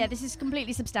substantial? Yeah, this is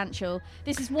completely substantial.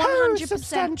 This is 100% How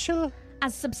substantial?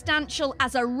 As substantial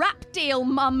as a rap deal,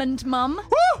 Mum and Mum.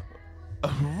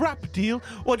 A rap deal?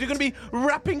 What, you're going to be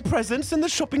wrapping presents in the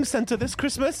shopping centre this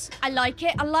Christmas? I like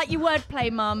it. I like your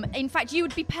wordplay, Mum. In fact, you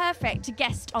would be perfect to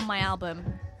guest on my album.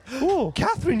 Oh,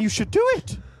 Catherine, you should do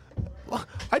it.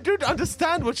 I don't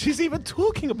understand what she's even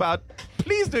talking about.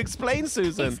 Please do explain,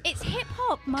 Susan. It's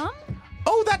hip-hop, Mum.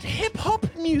 Oh, that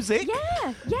hip-hop music?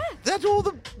 Yeah. That all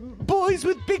the boys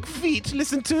with big feet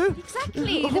listen to?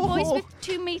 Exactly, the boys with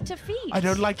 2-meter feet. I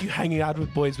don't like you hanging out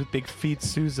with boys with big feet,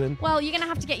 Susan. Well, you're going to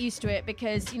have to get used to it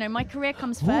because, my career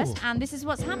comes first and this is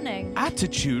what's happening.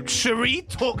 Attitude. Cherie,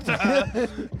 talk to her.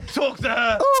 Talk to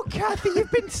her. Oh, Kathy,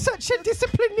 you've been such a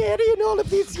disciplinarian all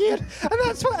of these years, and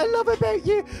that's what I love about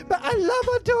you. But I love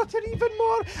our daughter even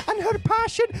more and her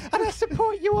passion, and I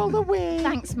support you all the way.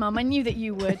 Thanks, Mum. I knew that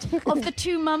you would. Of the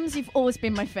two mums, you've always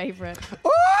been my favourite.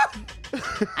 Oh!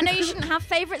 I know you shouldn't have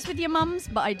favourites with your mums,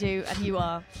 but I do, and you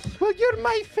are. Well, you're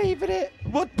my favourite.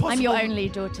 What possible? I'm your only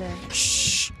daughter.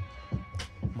 Shh!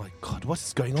 My God,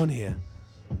 what's going on here?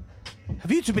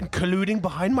 Have you two been colluding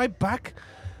behind my back?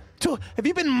 Have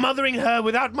you been mothering her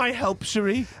without my help,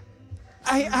 Cherie?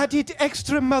 I added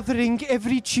extra mothering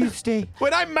every Tuesday.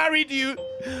 When I married you,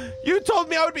 you told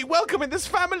me I would be welcome in this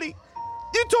family.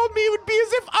 You told me it would be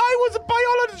as if I was a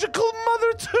biological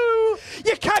mother too.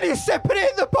 You can't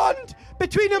separate the bond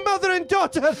between a mother and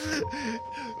daughter.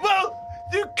 Well,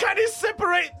 you can't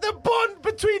separate the bond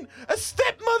between a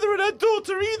stepmother and her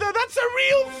daughter either. That's a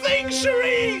real thing,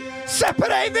 Cherie.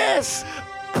 Separate this.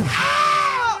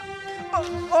 Ah!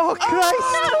 Oh, Christ.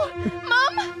 No!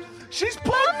 Mum! She's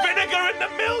poured vinegar in the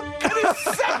milk and it's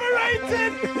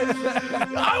separated.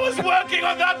 I was working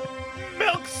on that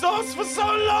milk sauce for so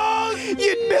long.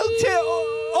 You'd milked it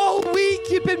all week.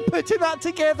 You've been putting that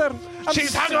together.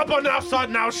 She's hung up on us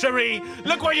now, Cherie.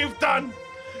 Look what you've done.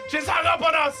 She's hung up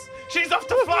on us. She's off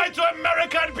to fly to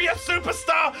America and be a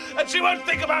superstar, and she won't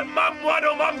think about Mum 1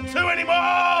 or Mum 2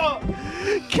 anymore.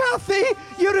 Kathy,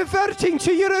 you're reverting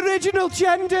to your original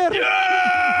gender.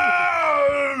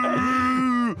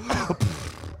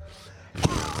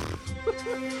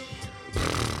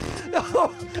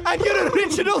 Oh, and your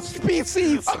original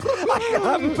species. I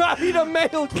have married a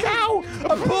male cow,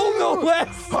 a bull no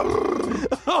less.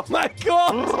 Oh my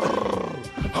God.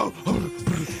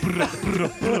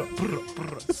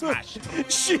 Smash.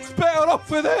 She's better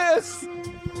off with this.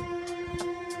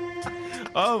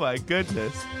 Oh my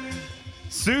goodness.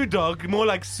 Sue dog, more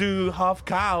like Sue half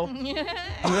cow. Nope.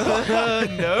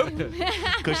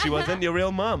 Because she wasn't your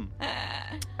real mum.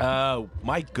 Oh,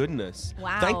 my goodness.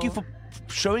 Wow. Thank you for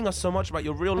showing us so much about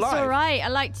your real life. That's all right. I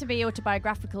like to be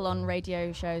autobiographical on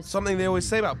radio shows. Something they always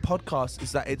say about podcasts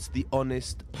is that it's the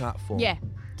honest platform. Yeah,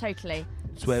 totally.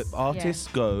 It's where artists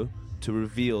go to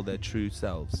reveal their true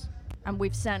selves. And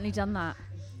we've certainly done that.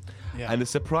 Yeah. And the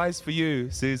surprise for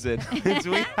you, Susan, is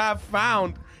we have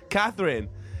found Catherine.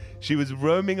 She was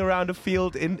roaming around a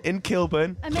field in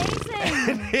Kilburn. Amazing.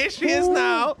 And here she is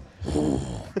now.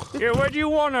 Yeah, where do you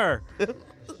want her?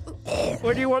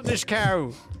 Where do you want this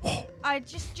cow? I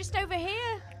just over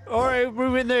here. All right,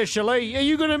 move in there, shall I? Are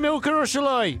you going to milk her or shall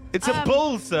I? It's a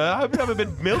bull, sir. I hope you haven't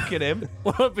been milking him.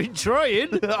 Well, I've been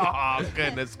trying. Oh,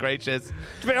 goodness gracious.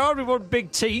 It's a bit hard with one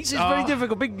big teeth. It's very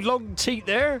difficult. Big, long teeth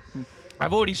there.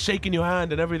 I've already shaken your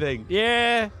hand and everything.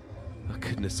 Yeah. Oh,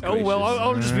 goodness gracious. Oh, well,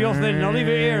 I'll just be off then. I'll leave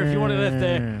it here if you want it left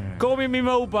there. Call me me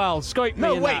mobile. Skype me.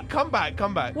 No, and wait. that. Come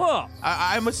back. What?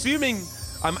 I'm assuming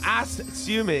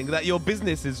that your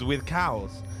business is with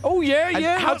cows. Oh,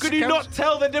 yeah. How lots could of you cows. not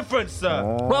tell the difference, sir?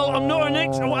 Well, I'm not an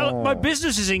Well, my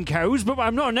business is in cows, but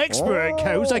I'm not an expert at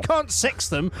cows. I can't sex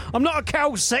them. I'm not a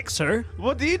cow sexer.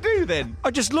 What do you do then?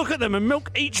 I just look at them and milk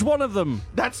each one of them.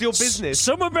 That's your business.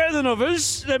 Some are better than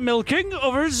others at milking.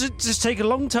 Others it just take a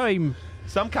long time.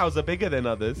 Some cows are bigger than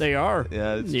others. They are.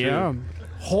 Yeah, that's Yeah. true.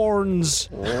 Horns.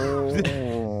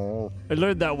 I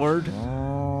learned that word.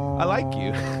 I like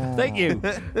you. Thank you.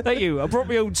 Thank you. I brought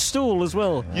my own stool as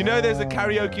well. You know there's a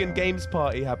karaoke and games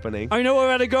party happening. I know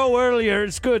I had a go earlier.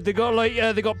 It's good. They got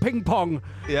they got ping pong.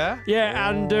 Yeah? Yeah,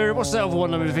 and what's that other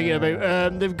one I've been thinking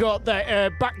about? They've got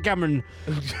that backgammon.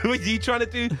 Are you trying to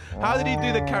do... How did he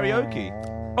do the karaoke?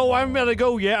 Oh, I haven't had a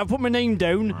go yet. I've put my name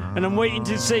down and I'm waiting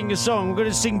to sing a song. We're going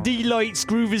to sing Delight's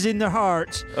Groove is in the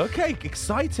Heart. Okay,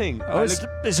 exciting. Oh,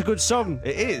 it's a good song.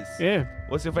 It is? Yeah.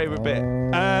 What's your favourite bit?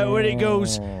 When it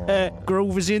goes,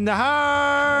 Groove is in the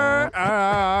heart.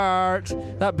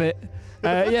 That bit.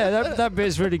 That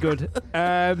bit's really good.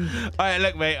 All right,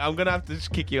 look, mate, I'm going to have to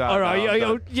just kick you out. All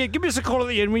right, yeah, give us a call at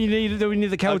the end when we need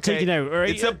the cow taken out. All right?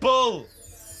 It's a bull.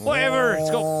 Whatever.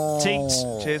 It's got teats.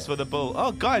 Cheers for the bull.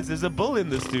 Oh, guys, there's a bull in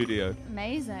the studio.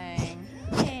 Amazing.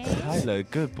 Hello,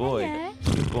 good boy. Hello.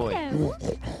 Good boy. Hello.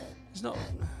 It's not...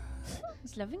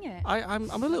 He's loving it. I'm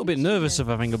a little bit nervous of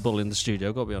having a bull in the studio,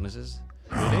 I've got to be honest. He's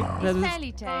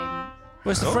fairly tame.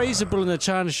 Well, it's the phrase of bull in the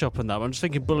china shop and that. I'm just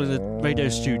thinking bull in the radio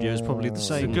studio is probably the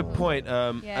same. It's a good point.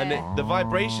 And the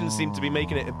vibrations seem to be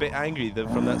making it a bit angry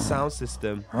from that sound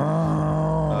system.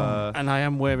 And I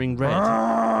am wearing red.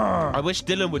 I wish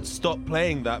Dylan would stop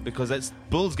playing that because that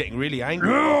bull's getting really angry.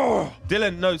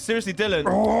 Dylan, no, seriously, Dylan.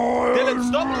 Dylan,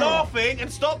 stop laughing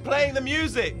and stop playing the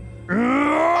music. Oh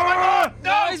my God!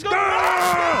 No, he's going to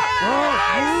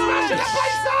smashing the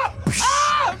place up!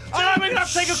 We're going to have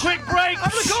to take a quick break. I'm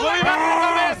going to call you back in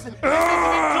a minute. This is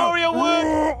Victoria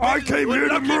Wood. I came here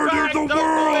to murder the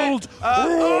world.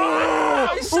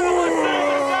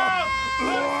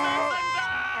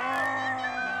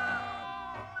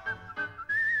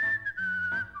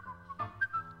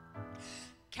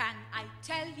 Can I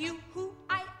tell you who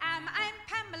I am? I'm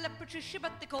Pamela Patricia,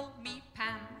 but they call me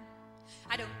Pam.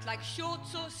 I don't like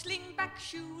shorts or slingback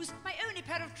shoes. My only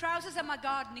pair of trousers are my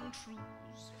gardening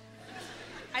trews.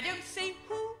 I don't say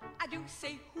who, I don't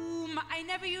say whom. I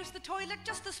never use the toilet,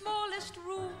 just the smallest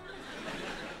room.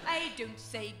 I don't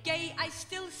say gay, I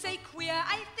still say queer.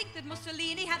 I think that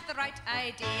Mussolini had the right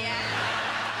idea.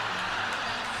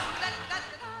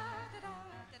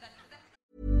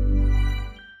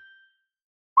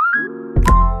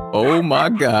 Oh my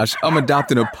gosh, I'm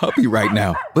adopting a puppy right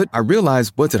now. But I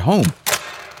realize what's at home.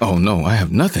 Oh no, I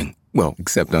have nothing. Well,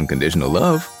 except unconditional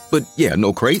love. But yeah,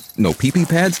 no crate, no pee-pee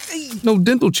pads, no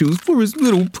dental chews for his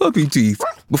little puppy teeth.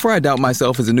 Before I doubt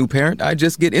myself as a new parent, I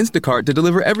just get Instacart to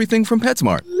deliver everything from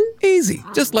PetSmart. Easy,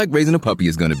 just like raising a puppy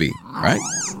is gonna be, right?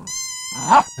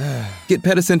 Get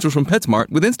Pet Essentials from PetSmart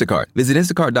with Instacart. Visit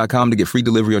instacart.com to get free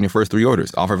delivery on your first 3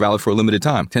 orders. Offer valid for a limited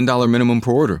time. $10 minimum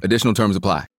per order. Additional terms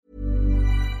apply.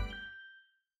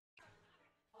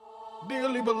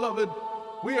 Dearly beloved,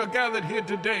 we are gathered here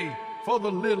today for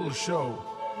the Little Show.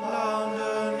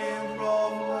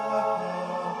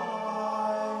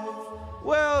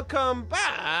 Welcome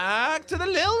back to the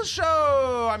Lil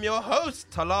Show. I'm your host,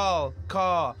 Talal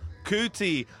Kar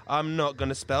Kuti. I'm not going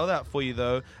to spell that for you,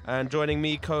 though. And joining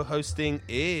me co-hosting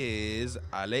is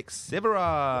Alex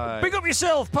Siberai. Big up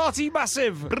yourself, party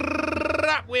massive.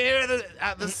 We're here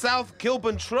at the South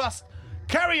Kilburn Trust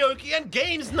Karaoke and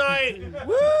Games Night.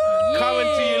 Coming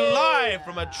to you live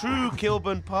from a true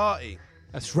Kilburn party.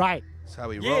 That's right. That's how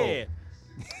we roll.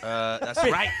 That's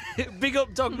right. Big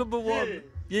up dog number 1.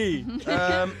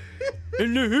 Yeah.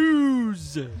 In the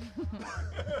who's.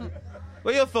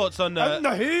 What are your thoughts on In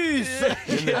the who's.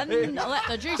 And let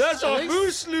the juice That's a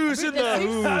loose. who's loose in the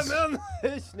who's.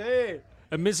 Who's.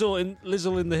 A mizzle in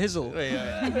Lizzle in the hizzle.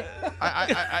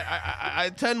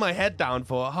 I turned my head down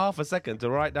for half a second to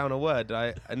write down a word,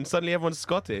 and suddenly everyone's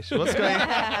Scottish. What's going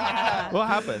on? What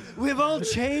happened? We've all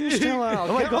changed, Talal.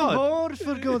 Oh my Get God. on board,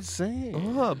 for God's sake.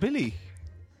 Oh, Billy.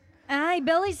 Aye,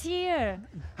 Billy's here.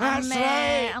 That's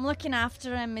right. I'm looking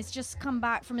after him. He's just come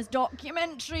back from his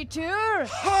documentary tour.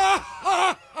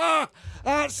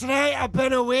 That's right, I've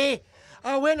been away.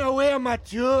 I went away on my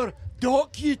tour,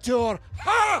 docu-tour.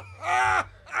 Ha! Ha!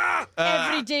 Ha!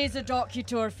 Every day's a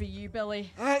docu-tour for you,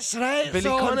 Billy. That's right. Billy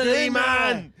Connolly,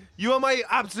 man. You are my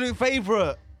absolute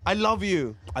favourite. I love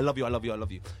you. I love you. I love you. I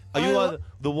love you. You are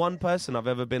the one person I've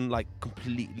ever been like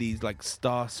completely like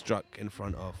starstruck in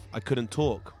front of. I couldn't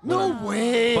talk. No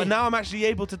way. But now I'm actually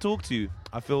able to talk to you.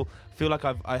 I feel like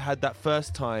I had that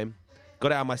first time,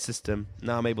 got it out of my system.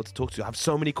 Now I'm able to talk to you. I have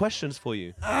so many questions for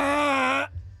you.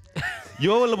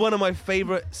 You're one of my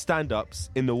favorite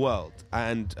stand-ups in the world,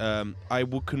 and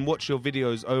can watch your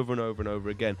videos over and over and over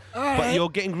again. But you're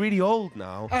getting really old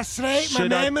now. That's right. My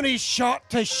memory's shot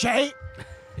to shite.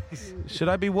 Should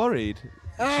I be worried?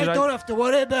 I don't have to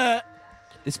worry about it.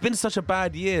 It's been such a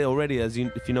bad year already, if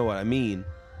you know what I mean.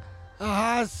 It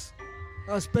has.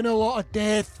 There's been a lot of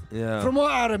death. Yeah. From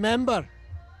what I remember.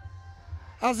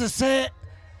 As I say,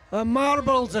 the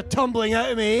marbles are tumbling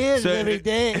out of my ears every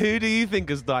day. Who do you think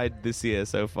has died this year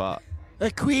so far?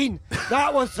 The Queen.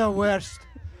 That was the worst.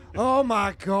 Oh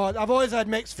my God. I've always had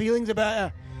mixed feelings about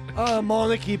her.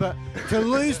 Monarchy, but to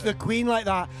lose the Queen like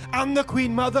that and the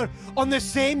Queen Mother on the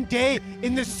same day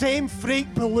in the same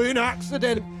freak balloon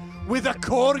accident with a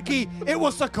corgi. It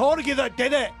was the corgi that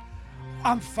did it.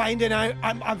 I'm finding out.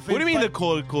 What do you mean the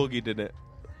corgi did it?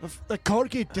 The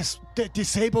corgi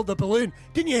disabled the balloon.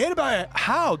 Didn't you hear about it?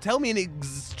 How? Tell me in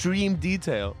extreme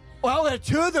detail. Well, there are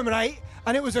two of them, right?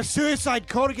 And it was a suicide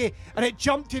corgi, and it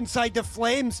jumped inside the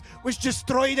flames, which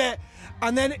destroyed it.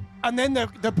 And then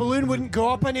the balloon wouldn't go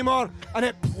up anymore, and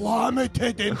it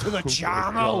plummeted into the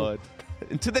channel. God.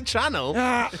 Into the channel?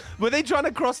 Yeah. Were they trying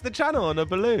to cross the channel on a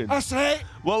balloon? That's right.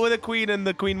 What were the Queen and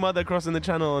the Queen Mother crossing the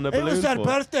channel on a balloon? It was their for?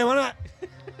 birthday, wasn't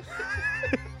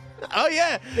it? Oh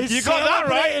yeah, It's you got that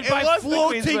right. by It was the Queen's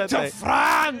floating to birthday.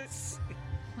 France.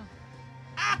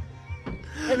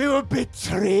 And we were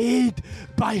betrayed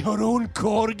by her own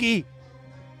corgi.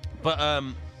 But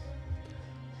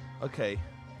okay.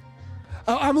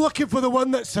 I'm looking for the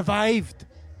one that survived.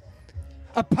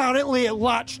 Apparently, it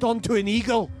latched onto an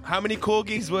eagle. How many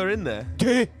corgis were in there?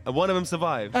 2. And one of them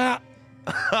survived. Ha!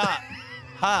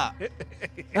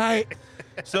 Right.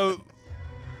 So,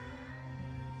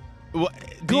 what,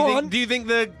 do you think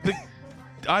the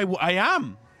I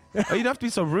am? Oh, you don't have to be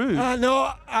so rude. I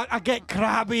know. I get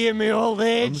crabby in my old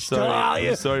age. I'm sorry.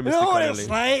 I'm sorry, Mr. You know what Connolly. it's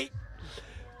like?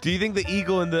 Do you think the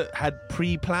eagle and had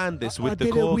pre-planned this with the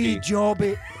I did a wee corgi?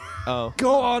 jobby. Oh.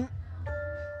 Go on.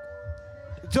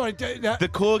 Sorry. The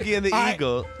corgi and the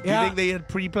eagle. Do you think they had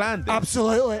pre-planned this?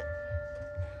 Absolutely.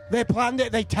 They planned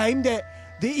it. They timed it.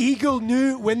 The eagle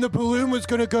knew when the balloon was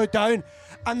going to go down,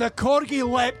 and the corgi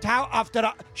leapt out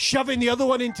after shoving the other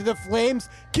one into the flames,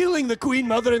 killing the Queen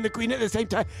Mother and the Queen at the same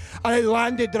time, and it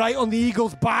landed right on the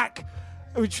eagle's back,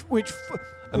 which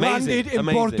landed in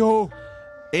Bordeaux.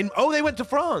 They went to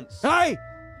France. Aye.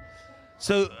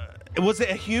 So, was it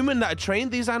a human that had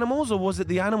trained these animals, or was it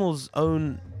the animals'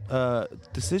 own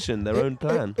decision, their own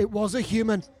plan? It was a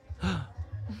human.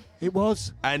 It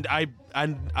was. And I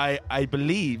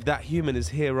believe that human is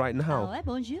here right now. Ouais,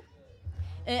 bonjour.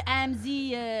 I'm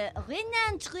the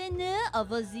renowned trainer of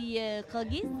the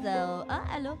corgis. So,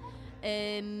 hello.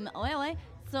 Ouais.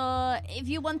 So, if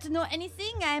you want to know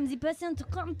anything, I'm the person to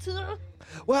come to.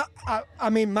 Well, I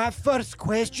mean, my first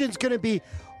question's going to be,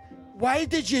 why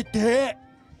did you do it?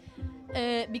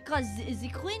 Because the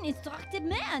Queen instructed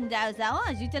me, and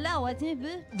j'étais là, ouais, un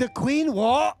peu. The Queen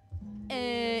what?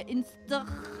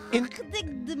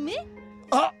 Instructed me?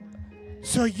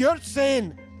 So you're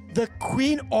saying the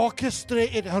Queen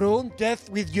orchestrated her own death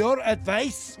with your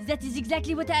advice? That is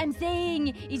exactly what I'm saying.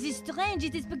 It is strange.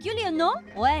 It is peculiar, no?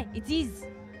 Ouais, it is.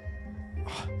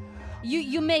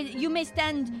 You may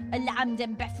stand alarmed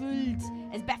and baffled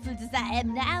as I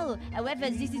am now. However,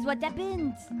 this is what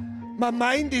happened. My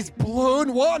mind is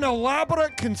blown. What an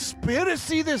elaborate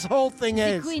conspiracy this whole thing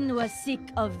is. The Queen was sick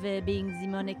of being the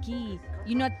monarchy.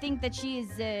 You not think that she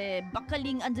is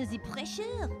buckling under the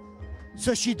pressure?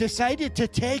 So she decided to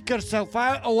take herself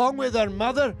out along with her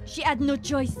mother? She had no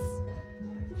choice.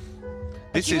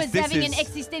 She was having an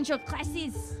existential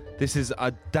crisis. This is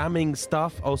a damning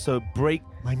stuff. Also,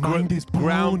 my mind is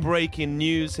blown. Groundbreaking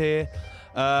news here.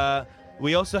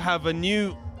 We also have a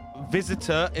new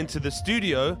visitor into the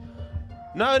studio.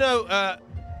 No,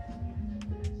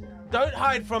 don't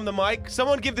hide from the mic.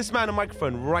 Someone give this man a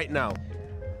microphone right now.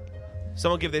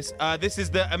 Someone give this. This is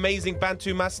the amazing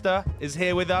Bantu Master is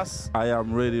here with us. I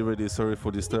am really, really sorry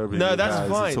for disturbing No, you that's guys.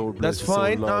 fine. It's all That's blessed, it's all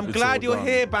fine. love, I'm it's glad all you're done.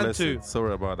 here, Bless Bantu. it.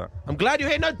 Sorry about that. I'm glad you're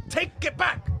here. No, take it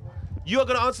back. You are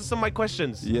going to answer some of my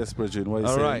questions. Yes, Bridget. What you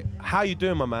All saying? right. How you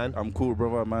doing, my man? I'm cool,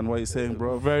 brother, man. What you saying,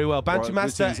 bro? Very well. Bantu Right,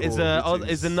 Master greetings,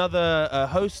 is another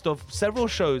host of several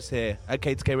shows here at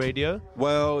K2K Radio.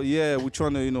 Well, yeah, we're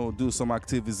trying to, do some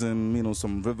activism,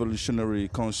 some revolutionary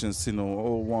conscience,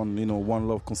 all one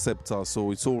love concept.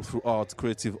 So it's all through art,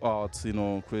 creative,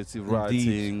 creative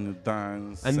writing,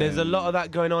 dance. And there's a lot of that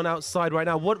going on outside right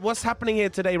now. What's happening here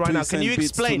today right now? Peace Can you and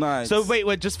beats explain? tonight. So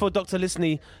wait, just for Dr.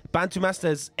 Listening, Bantu Master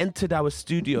has entered our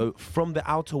studio from the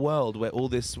outer world where all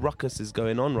this ruckus is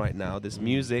going on right now, this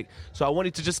music. So I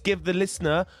wanted to just give the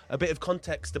listener a bit of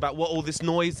context about what all this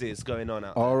noise is going on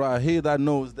out there. All right, here that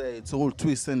knows that it's all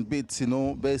twists and bits,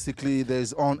 Basically,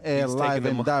 there's on-air, He's live taking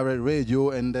and them- direct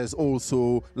radio, and there's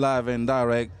also live and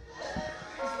direct.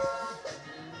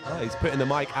 Oh, he's putting the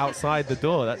mic outside the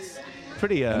door. That's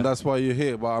pretty... And that's why you're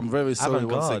here, but I'm very sorry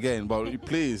once avant-garde. again. But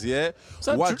please, yeah?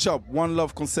 So Watch up. One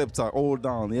love concept are all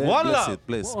down, yeah? One bless love. it.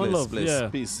 Bless, One bless, love, bless. yeah.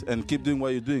 Peace. And keep doing what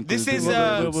you're doing. 'cause This you're is doing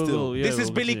very good still. this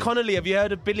is Billy Connolly. Have you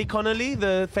heard of Billy Connolly,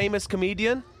 the famous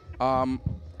comedian?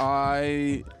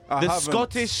 I The haven't,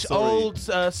 Scottish, sorry. old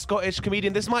Scottish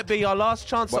comedian. This might be our last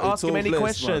chance But to it's ask him all any blessed,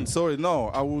 questions. man. Sorry, no.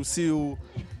 I will see you.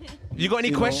 You got any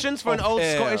you know, questions for an off old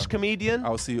air. Scottish comedian?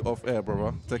 I'll see you off air,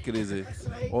 brother. Take it easy.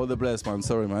 All the bless, man.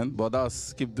 Sorry, man. But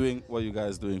keep doing what you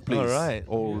guys doing, please. All right.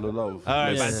 All the love. All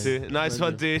right, Bless. Bantu. Nice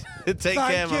one, dude. Take Thank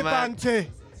care, you, my man. Bantu.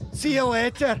 See you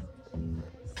later.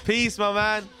 Peace, my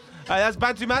man. That's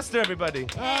Bantu Master, everybody.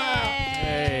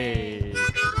 Hey.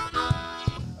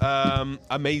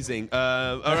 Amazing.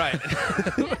 All right.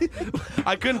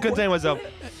 I couldn't contain myself.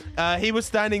 He was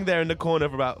standing there in the corner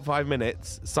for about 5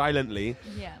 minutes, silently.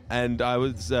 Yeah. And I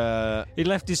was... He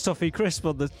left his toffee crisp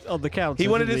on the counter. He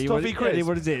wanted didn't his he? toffee crisp? He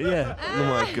wanted it, yeah. Oh,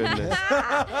 my goodness.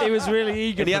 He was really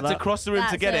eager And he for had to that. cross the room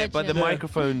to That's get it, but the urgent.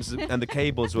 microphones and the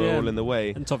cables were Yeah. all in the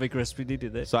way. And toffee crisp, we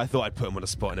needed it. So I thought I'd put him on the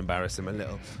spot and embarrass him a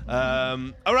little.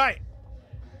 All right.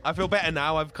 I feel better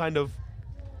now. I've kind of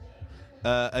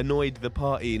annoyed the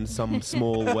party in some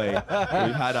small way.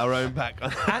 We've had our own back.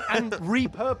 and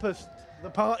repurposed the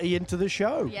party into the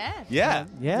show. Yeah. Yeah.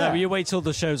 Yeah. No, but you wait till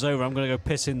the show's over. I'm going to go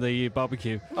piss in the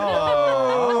barbecue. Oh,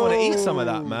 I want to eat some of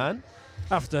that, man.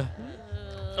 After.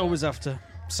 Always after.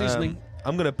 Seasoning.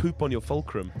 I'm going to poop on your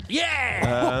fulcrum.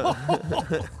 Yeah!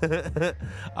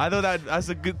 I thought that's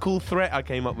a good, cool threat I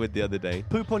came up with the other day.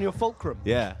 Poop on your fulcrum.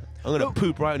 Yeah. I'm going to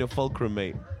poop right on your fulcrum,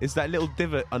 mate. It's that little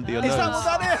divot under your Is nose. that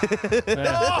what that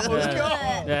is? Oh, Yeah.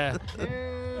 God. Yeah.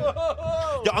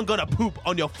 Yeah, I'm gonna poop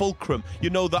on your fulcrum.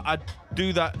 You know that I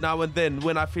do that now and then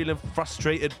when I'm feeling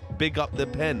frustrated. Big up the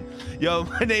pen. Yo,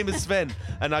 my name is Sven,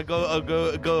 and I go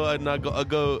do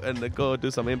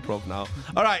some improv now.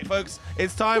 All right, folks,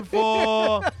 it's time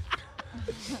for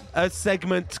a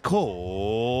segment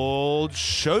called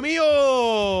Show Me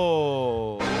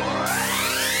Yours.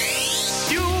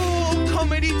 You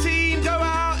comedy team, go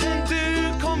out and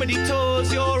do comedy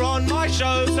tours. You're on my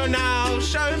show, so now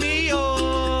show me yours.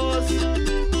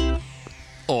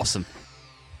 Awesome.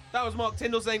 That was Mark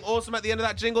Tyndall saying awesome at the end of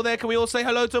that jingle there. Can we all say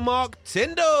hello to Mark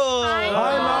Tyndall? Hi,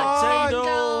 Mark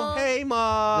Tyndall. Hey,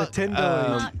 Mark. The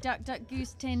Tyndall. Mark Duck Duck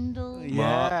Goose Tyndall.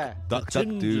 Yeah. Duck Duck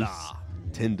Deuce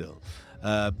Tyndall.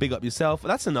 Big up yourself.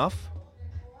 That's enough.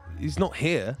 He's not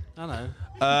here. I know.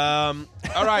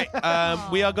 All right.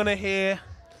 We are going to hear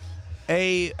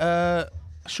a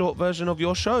short version of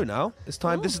your show now. It's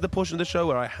time. This is the portion of the show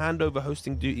where I hand over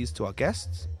hosting duties to our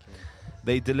guests.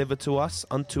 They deliver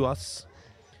unto us,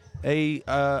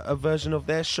 a version of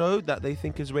their show that they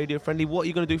think is radio friendly. What are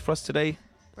you going to do for us today?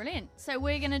 Brilliant. So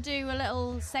we're going to do a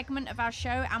little segment of our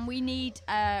show, and we need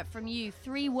from you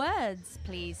 3 words,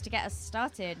 please, to get us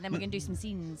started. And then we're going to do some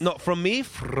scenes. Not from me,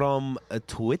 from a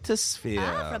Twitter sphere.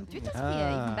 From Twitter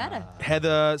Sphere, even better.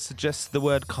 Heather suggests the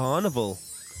word carnival.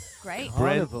 Great.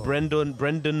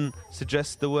 Brendan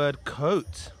suggests the word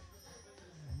coat.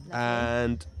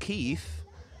 And Keith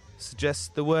suggests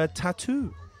the word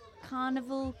tattoo.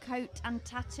 Carnival, coat, and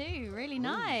tattoo. Really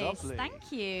nice. lovely.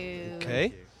 Thank you.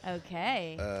 Okay.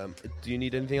 Okay. Do you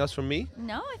need anything else from me?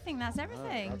 No, I think that's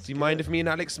everything. Do you mind if me and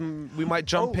Alex, we might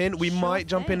jump in? We sure might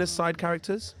jump in thing. as side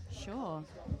characters. Sure.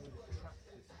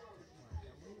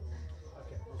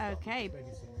 Okay.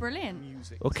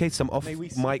 Brilliant. Okay, some off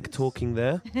mic talking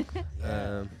there.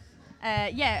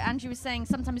 Yeah, Andrew was saying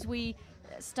sometimes we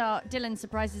Dylan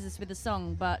surprises us with a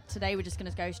song, but today we're just going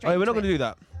to go straight. Oh, we're not into going to do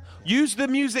that. Use the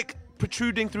music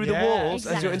protruding through the walls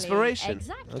as your Exactly, inspiration.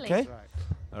 exactly. Okay?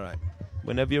 All right.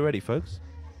 Whenever you're ready, folks.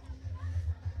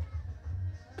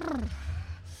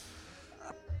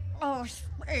 Oh,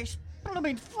 it's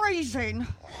blooming freezing.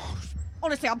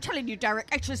 Honestly, I'm telling you, Derek,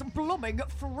 it is blooming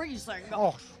freezing.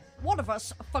 Oh, one of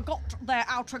us forgot their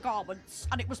outer garments,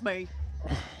 and it was me.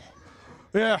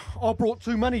 Yeah, I brought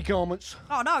too many garments.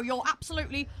 Oh no, you're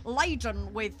absolutely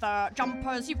laden with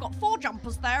jumpers. You've got 4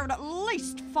 jumpers there and at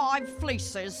least 5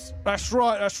 fleeces. That's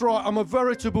right. I'm a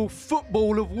veritable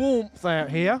football of warmth out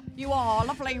here. You are,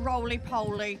 lovely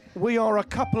roly-poly. We are a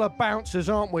couple of bouncers,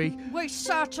 aren't we? We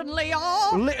certainly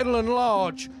are. Little and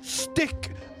large,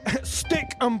 stick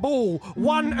and ball,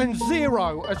 1 and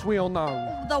 0, as we all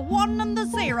know. The 1 and the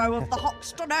 0 of the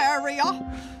Hoxton area.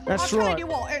 That's I'm telling right. you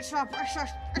what, it's an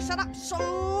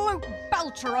absolute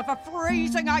belter of a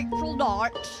freezing April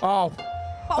night. Oh.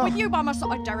 But with you by my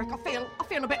side, Derek, I feel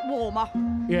a bit warmer.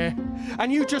 Yeah.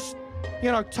 And you just,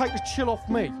 take the chill off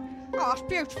me. Oh, it's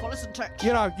beautiful, isn't it?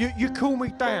 You cool me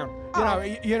down.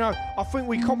 I think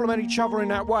we complement each other in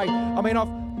that way. I mean,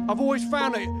 I've always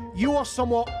found that you are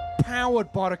somewhat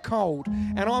powered by the cold,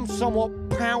 and I'm somewhat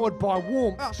powered by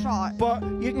warmth. That's right. But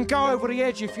you can go over the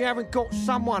edge if you haven't got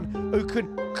someone who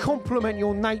can complement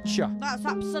your nature. That's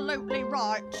absolutely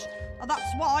right. And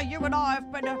that's why you and I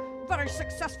have been a very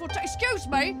successful Excuse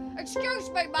me, mate.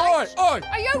 Oi!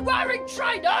 Are you wearing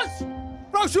trainers?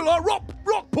 Those look like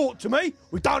Rockport to me.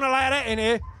 We don't allow that in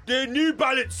here. They're New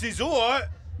Balances, all right.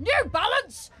 New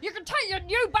Balance? You can take your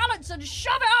New Balance and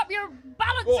shove it up your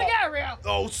balancing area.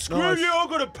 Oh, screw you! I'm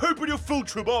gonna poop in your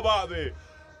filter. I'm out of here.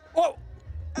 Oh.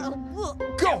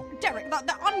 Go, Derek.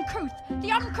 The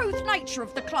uncouth nature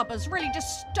of the clubbers really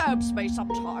disturbs me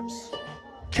sometimes.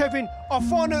 Kevin, I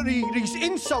find that these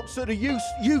insults that the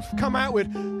youth come out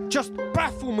with just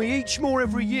baffle me each more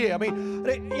every year. I mean,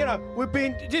 we've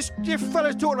been this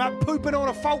fella's talking about pooping on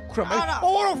a fulcrum.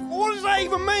 What does that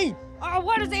even mean?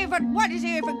 Where does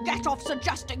he even get off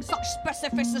suggesting such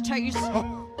specificities?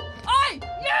 Hey,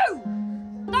 you!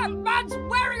 That man's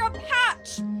wearing a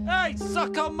hat! Hey,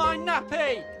 suck on my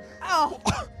nappy! Oh,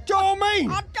 do you know what I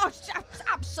mean? It's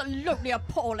absolutely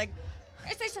appalling.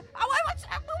 Is this? What's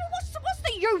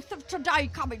the youth of today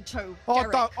coming to?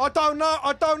 Derek? I don't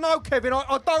know, Kevin.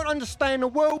 I don't understand the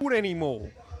world anymore.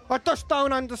 I just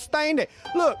don't understand it.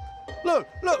 Look.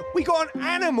 We got an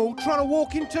animal trying to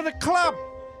walk into the club.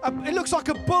 It looks like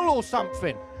a bull or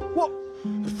something. What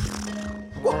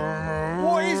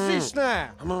is this now?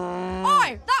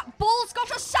 Oi, that bull's got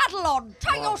a saddle on.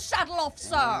 Take your saddle off,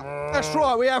 sir. That's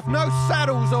right, we have no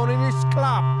saddles on in this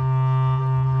club.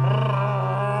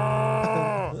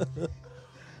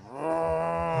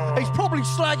 He's probably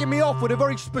slagging me off with a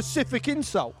very specific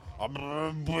insult.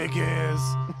 Big ears.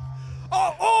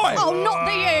 Oh, oi! Oh, not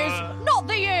the ears. Not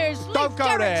the ears. Don't Leave go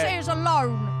Derek's there. ears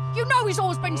alone. You know he's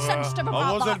always been sensitive about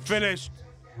I wasn't that. finished.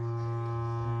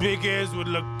 Big ears would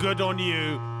look good on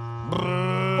you.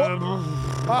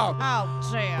 Oh,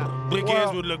 dear. Big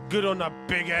ears would look good on a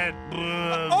big head.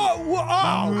 It's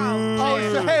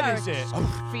the head, is it?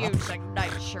 Confusing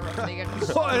nature of the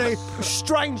insult. What a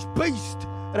strange beast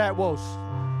that was.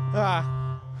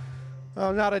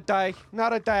 Another day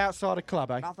outside the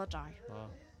club, eh? Another day.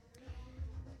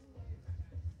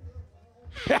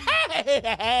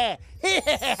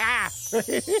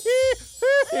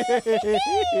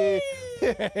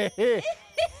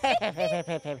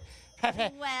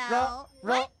 Well,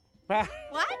 what? But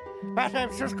I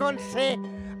was just going to say,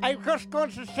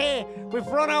 we've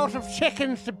run out of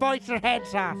chickens to bite their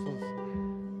heads off.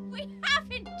 we have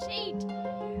indeed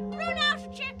run out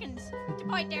of chickens to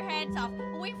bite their heads off.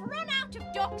 We've run out of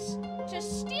ducks to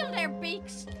steal their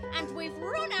beaks, and we've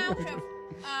run out of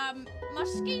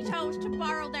mosquitoes to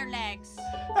borrow their legs.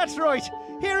 That's right.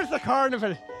 Here's the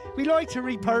carnival. We like to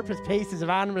repurpose pieces of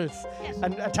animals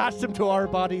and attach them to our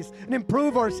bodies and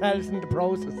improve ourselves in the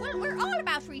process. Well, we're all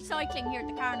about recycling here at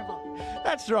the carnival.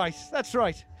 That's right.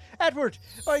 Edward,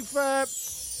 I've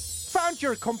found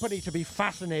your company to be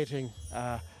fascinating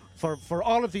for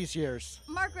all of these years.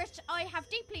 Margaret, I have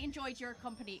deeply enjoyed your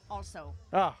company also.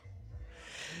 I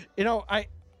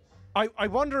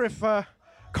wonder if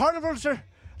carnivals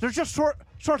they're just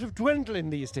sort of dwindling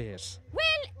these days. Well,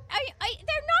 they're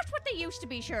not what they used to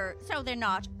be, sure. So they're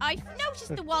not. I've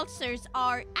noticed the waltzers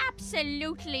are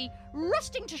absolutely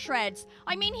rusting to shreds.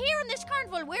 I mean, here in this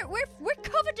carnival, we're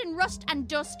covered in rust and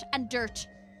dust and dirt.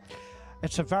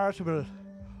 It's a veritable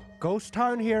ghost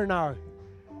town here now.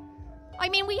 I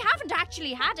mean, we haven't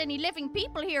actually had any living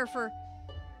people here for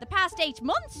the past 8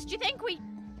 months. Do you think we...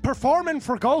 Performing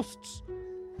for ghosts.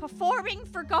 Performing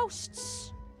for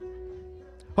ghosts?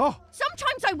 Oh.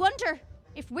 Sometimes I wonder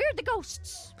if we're the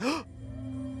ghosts. Oh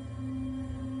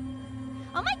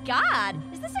my God,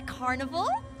 is this a carnival?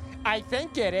 I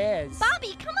think it is.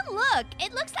 Bobby, come and look.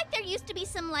 It looks like there used to be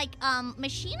some,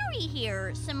 machinery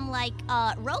here. Some,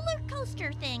 roller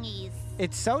coaster thingies.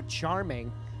 It's so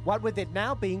charming. what with it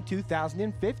now being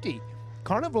 2050.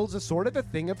 Carnivals are sort of a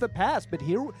thing of the past, but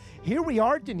here we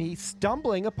are, Denise,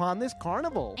 stumbling upon this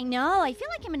carnival. I know. I feel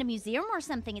like I'm in a museum or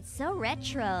something. It's so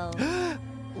retro.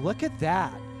 Look at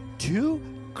that. 2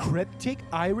 cryptic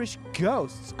Irish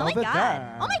ghosts over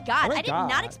there. Oh my god. I did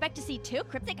not expect to see 2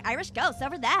 cryptic Irish ghosts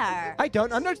over there. I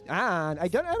don't understand. I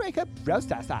don't know how I can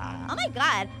process that. Oh my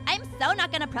god. I'm so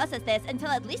not gonna process this until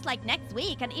at least like next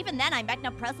week, and even then I might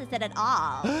not process it at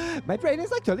all. My brain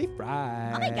is like totally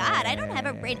fried. Oh my god. I don't have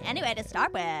a brain anyway to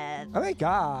start with. Oh my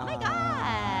god. Oh my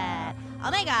god. Oh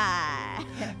my god.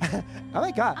 Oh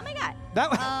my god. Oh my god.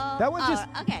 That one just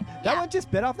okay. That one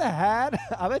just bit off the head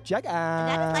of a chicken.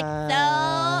 That is like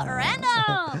so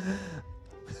random.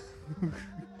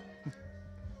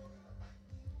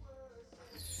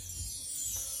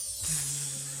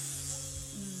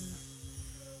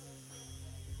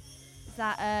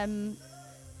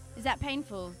 Is that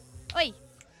painful? Oi.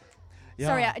 Yeah.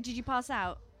 Sorry, did you pass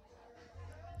out?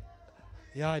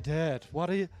 Yeah, I did. What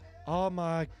are you? Oh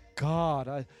my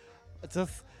god!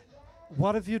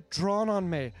 What have you drawn on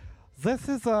me? This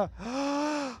is a.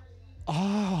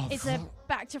 Oh. It's a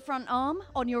back to front arm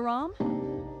on your arm.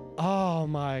 Oh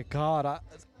my god!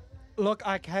 Look,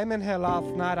 I came in here last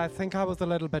night. I think I was a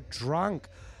little bit drunk.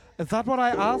 Is that what I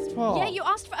asked for? Yeah, you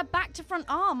asked for a back to front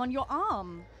arm on your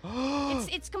arm.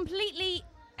 It's completely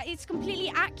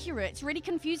accurate. It's really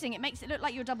confusing. It makes it look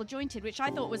like you're double jointed, which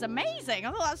I thought was amazing.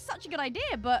 I thought that was such a good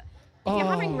idea, but if you're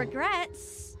having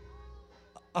regrets,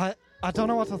 I don't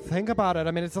know what to think about it.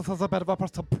 I mean, it's just a bit of a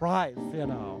surprise, you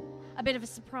know. a bit of a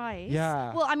surprise.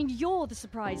 Yeah. Well, I mean, you're the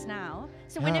surprise now.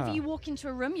 So whenever Yeah. you walk into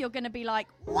a room, you're going to be like,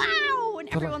 wow, and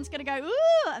everyone's going to go,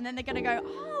 ooh, and then they're going to go,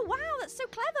 oh, wow, that's so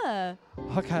clever.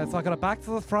 Okay, so I got it back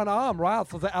to the front arm. Wow,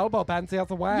 so the elbow bends the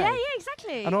other way. Yeah,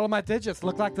 exactly. And all of my digits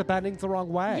look like they're bending the wrong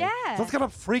way. Yeah. So it's going to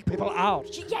freak people out.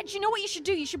 Do you know what you should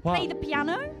do? You should What? play the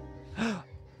piano.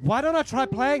 Why don't I try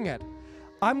playing it?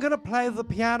 I'm going to play the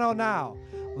piano now.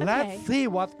 Okay. Let's see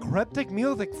what cryptic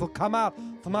music will come out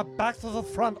from my back to the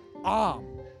front arm.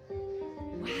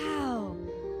 Wow.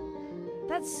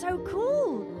 That's so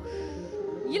cool.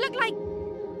 You look like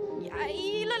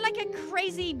a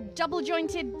crazy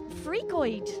double-jointed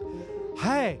freakoid.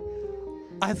 Hey,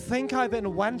 I think I've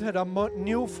invented a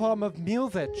new form of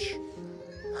music.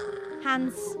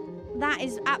 Hans, that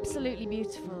is absolutely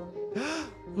beautiful.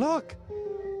 Look,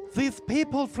 these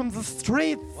people from the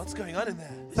streets. What's going on in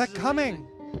there? They're coming.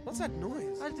 What's that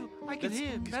noise? I can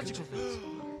hear magical things.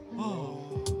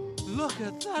 Oh, look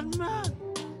at that man.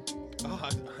 Oh,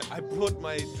 I brought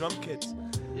my drum kit.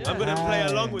 I'm going to play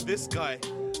along with this guy.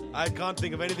 I can't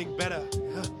think of anything better.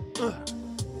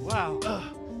 Wow.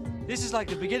 This is like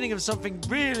the beginning of something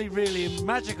really, really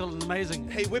magical and amazing.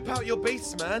 Hey, whip out your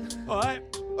bass, man. All right.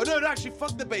 Oh, no, actually,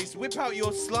 fuck the bass. Whip out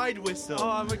your slide whistle. Oh,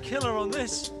 I'm a killer on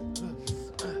this.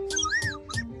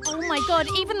 Oh my god,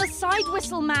 even the side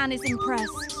whistle man is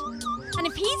impressed. And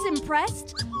if he's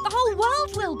impressed, the whole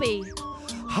world will be.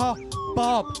 Ha,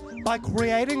 Bob, by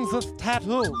creating this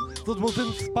tattoo that was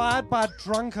inspired by a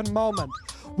drunken moment,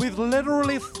 we've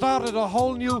literally started a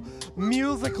whole new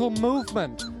musical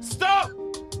movement. Stop!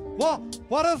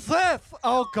 What is this?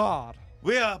 Oh, God.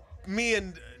 Me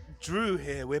and Drew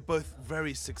here, we're both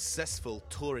very successful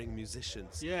touring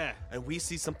musicians. Yeah. And we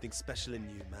see something special in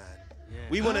you, man. Yeah.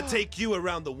 We want to take you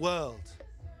around the world.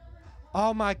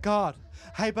 Oh, my God.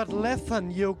 Hey, but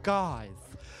listen, you guys.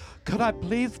 Could I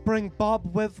please bring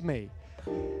Bob with me?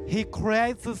 He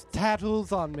creates his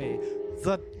tattoos on me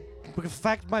that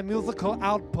affect my musical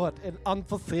output in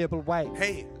unforeseeable ways.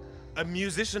 Hey, a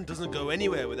musician doesn't go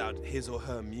anywhere without his or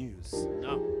her muse.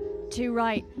 No. Too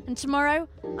right. And tomorrow,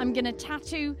 I'm gonna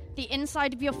tattoo the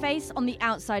inside of your face on the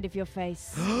outside of your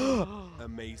face.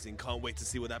 Amazing. Can't wait to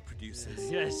see what that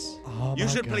produces. Yes. Oh, You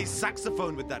my should play God.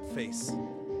 saxophone with that face.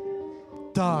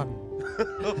 Done.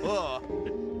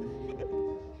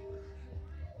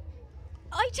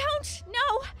 I don't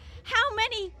know how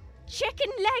many chicken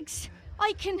legs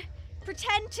I can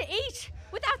pretend to eat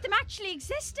without them actually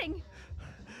existing.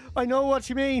 I know what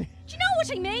you mean. Do you know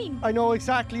what I mean? I know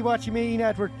exactly what you mean,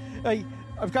 Edward.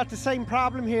 I've got the same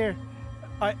problem here.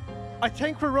 I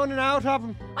think we're running out of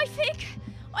them. I think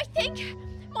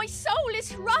my soul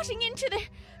is rotting into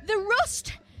the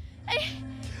rust.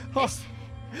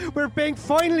 We're being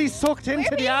finally sucked into We're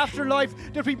the being- afterlife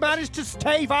that we managed to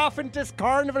stave off in this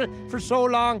carnival for so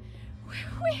long.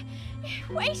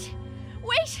 Wait!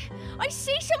 I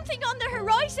see something on the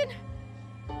horizon.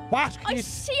 What? I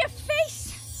see a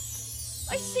face.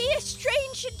 I see a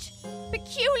strange and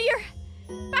peculiar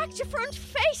back-to-front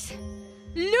face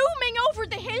looming over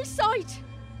the hillside,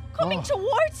 coming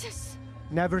towards us.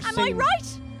 Never Am seen I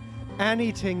right?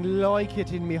 anything like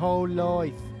it in my whole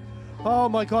life. Oh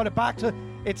my God,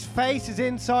 its face is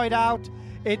inside out,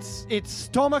 its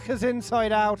stomach is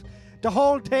inside out, the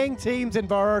whole thing seems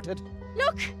inverted.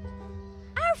 Look!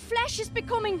 Our flesh is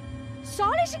becoming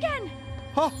solid again.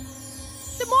 Huh?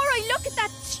 The more I look at that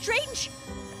strange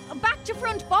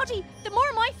back-to-front body, the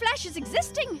more my flesh is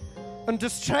existing. And the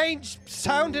strange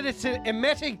sound that it's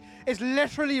emitting is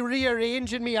literally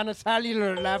rearranging me on a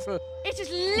cellular level. It is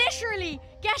literally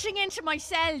getting into my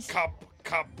cells. Cup,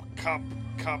 cup, cup,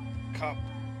 cup, cup.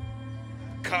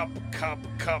 Cup, cup,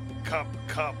 cup, cup,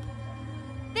 cup.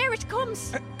 There it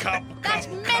comes. Cup, that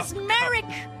cup, mesmeric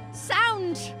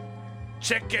sound.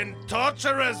 Chicken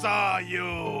torturers are you?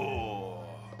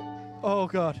 Oh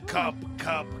God. Cup,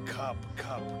 cup, cup,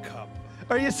 cup, cup.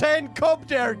 Are you saying cup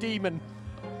there, demon?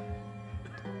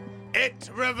 It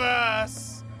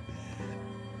reverse.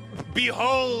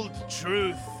 Behold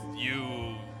truth,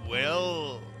 you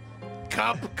will.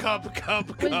 Cup, cup,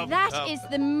 cup, Well, cup, that cup. is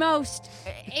the most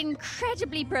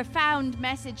incredibly profound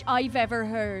message I've ever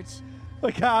heard.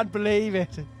 I can't believe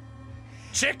it.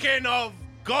 Chicken of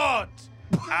God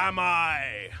am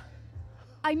I.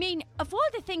 I mean, of all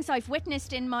the things I've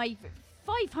witnessed in my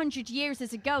 500 years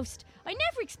as a ghost, I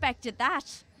never expected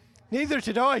that. Neither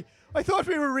did I. I thought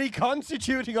we were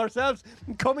reconstituting ourselves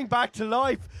and coming back to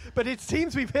life, but it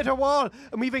seems we've hit a wall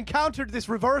and we've encountered this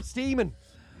reverse demon.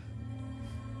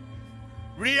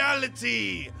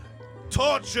 Reality,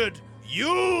 tortured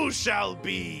you shall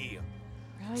be.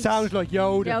 Right. Sounds like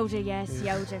Yoda. Yoda, yes,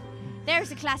 Yoda.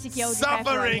 There's a classic Yoda.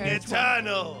 Suffering reference.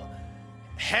 eternal.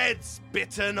 Heads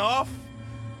bitten off.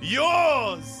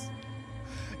 Yours.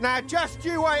 Now, just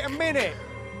you wait a minute.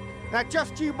 Right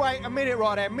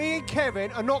there. Me and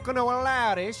Kevin are not going to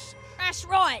allow this. That's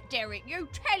right, Derek. You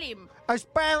tell him. As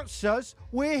bouncers,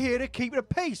 we're here to keep the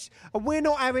peace, and we're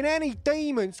not having any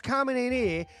demons coming in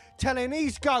here telling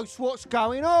these ghosts what's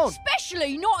going on.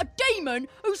 Especially not a demon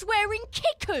who's wearing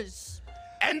kickers.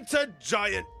 Enter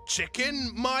giant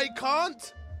chicken, my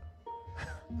can't.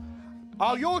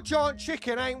 Oh, your giant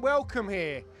chicken ain't welcome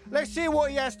here. Let's hear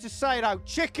what he has to say, though.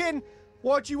 Chicken,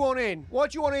 what do you want in?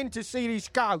 What do you want in to see these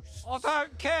ghosts? I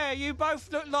don't care. You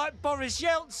both look like Boris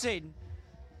Yeltsin.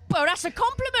 Well, that's a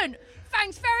compliment.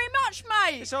 Thanks very much,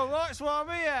 mate. It's all right. That's why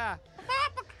I'm here.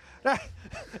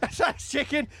 That's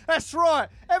chicken. That's right.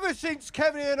 Ever since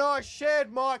Kevin and I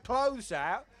shared my clothes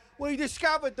out, we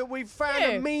discovered that we've found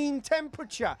a mean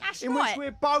temperature That's in right. which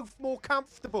we're both more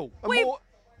comfortable. And more...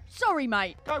 Sorry,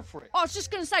 mate. Go for it. I was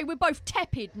just going to say we're both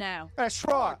tepid now. That's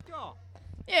right. God.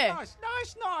 Yeah.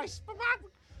 Nice.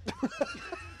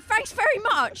 Thanks very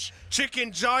much.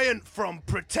 Chicken giant from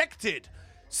protected.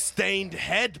 Stained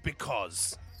head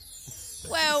because.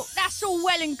 Well, that's all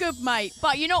well and good, mate,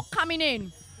 but you're not coming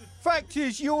in. Fact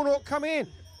is, you're not coming in.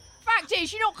 Fact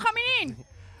is, you're not coming in.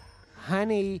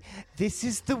 Honey, this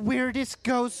is the weirdest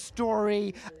ghost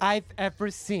story I've ever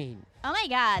seen. Oh my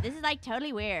God, this is like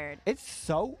totally weird. It's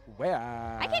so weird.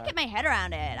 I can't get my head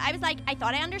around it. I was like, I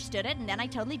thought I understood it, and then I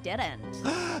totally didn't.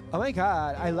 Oh my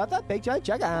God, I love that big giant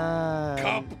chicken.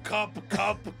 Cup. Oh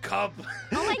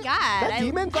my God. That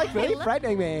demon's like really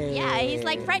frightening me. Yeah, he's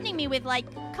like frightening me with like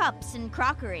cups and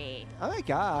crockery. Oh my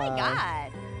God. Oh my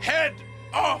God. Head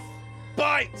off.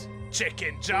 Bite.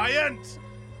 Chicken giant.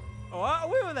 All right,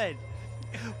 we were then.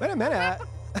 Wait a minute.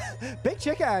 Big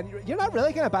chicken, you're not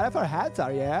really going to bite off our heads,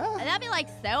 are you? That'd be like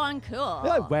so uncool.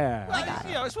 You're like, where? Like,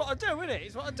 you know, it's what I do, isn't it?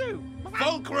 It's what I do.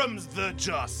 Fulcrum's the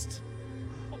just.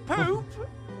 Poop.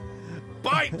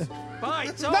 Bite.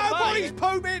 Bite. Oh, Nobody's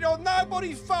bite. pooping on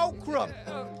nobody's fulcrum.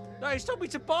 No, he's told me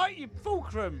to bite you,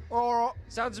 fulcrum. All right.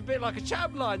 Sounds a bit like a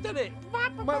chap line, doesn't it?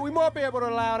 Mate, we might be able to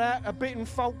allow that, a bit in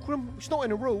fulcrum. It's not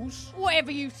in the rules.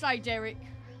 Whatever you say, Derek.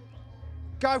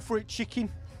 Go for it, chicken.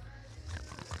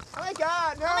 Oh my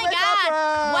God! No, Oh my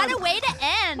God! What a way to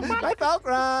end! My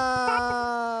fulcrum!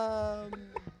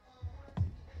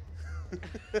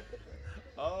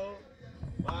 Oh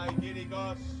my giddy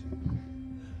gosh!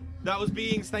 That was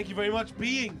Beings. Thank you very much,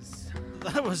 Beings.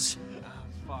 That was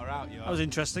far out, yo. That was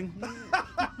interesting.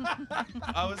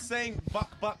 I was saying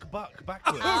buck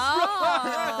backwards.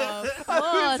 Oh,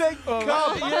 I was saying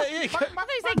cup.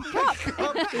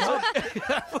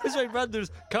 I was like, man,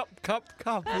 there's cup.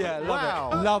 Yeah,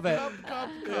 Wow. love it. Cup.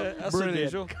 Yeah, that's Brilliant.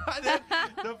 unusual.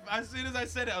 As soon as I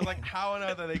said it, I was like, how on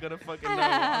earth are they gonna fucking know what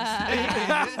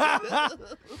I'm saying?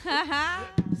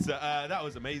 So that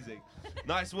was amazing.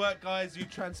 Nice work, guys. You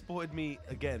transported me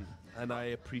again, and I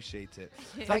appreciate it.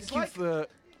 Thank you like- for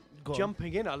Go on.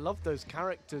 jumping in. I love those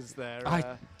characters there.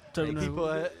 I don't know.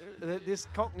 People, this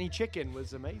Cockney chicken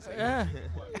was amazing. Yeah,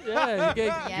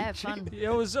 Yeah, fun. Yeah,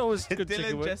 it was always good chicken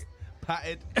Dylan work. just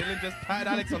Dylan just patted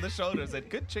Alex on the shoulder and said,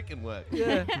 "Good chicken work."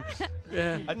 Yeah.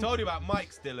 Yeah. I told you about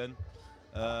Mike's, Dylan.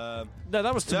 No,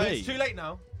 that was to me. It's too late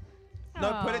now.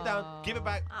 No, put it down. Give it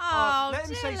back. Oh, let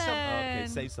him say something. Dylan. Okay,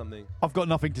 say something. I've got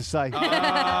nothing to say. Oh,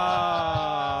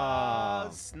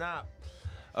 snap.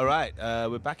 All right,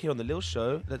 we're back here on the Lil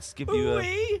Show. Let's give you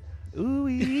a...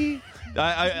 Ooh-wee.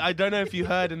 I don't know if you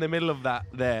heard in the middle of that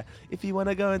there. If you want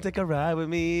to go and take a ride with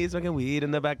me, smoking weed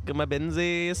in the back of my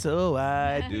Benzie, so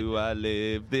why do I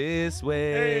live this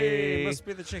way? Hey, must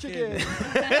be the chicken.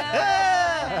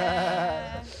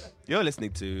 You're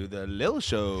listening to the Lil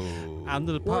Show. And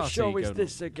the party. What show is going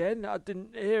this again? I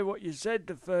didn't hear what you said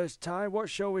the first time. What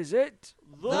show is it?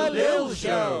 The Lil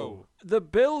Show. The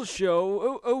Bill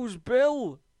Show? Who's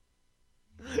Bill?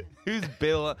 Who's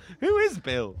Bill? Who is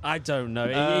Bill? I don't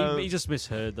know. He just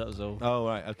misheard, that was all. Oh,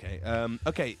 right, okay.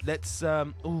 Okay, let's... I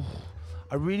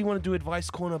really want to do Advice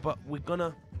Corner, but we're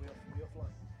gonna...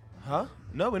 Huh?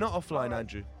 No, we're not offline,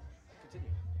 Andrew.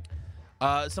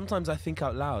 Sometimes I think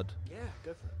out loud. Yeah,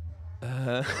 go for it.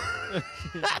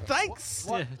 Thanks.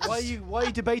 Why are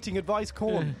you debating Advice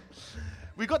Corn?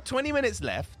 We got 20 minutes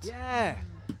left. Yeah.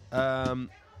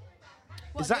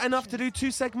 Is that enough to do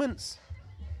 2 segments?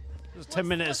 It's 10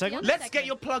 minutes a segment. Let's get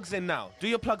your plugs in now. Do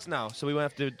your plugs now, so we won't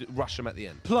have to rush them at the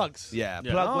end. Plugs. Yeah,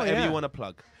 plug whatever you want to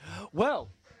plug. Well.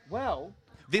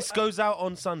 This goes out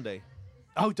on Sunday.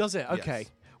 Oh, does it? Okay.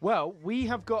 Yes. Well, we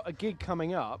have got a gig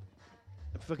coming up.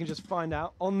 If I can just find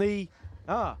out on the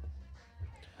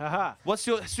What's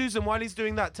your Susan? While he's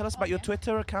doing that, tell us about your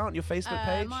Twitter account, your Facebook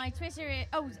page. My Twitter is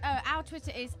our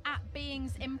Twitter is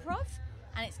 @BeingsImprov,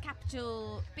 and it's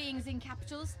capital Beings in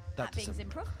capitals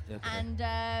 @BeingsImprov. Okay. And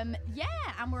and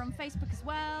we're on Facebook as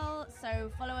well.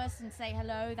 So follow us and say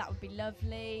hello. That would be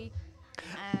lovely.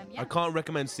 I can't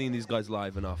recommend seeing these guys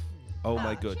live enough. Oh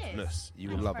my cheers. goodness, you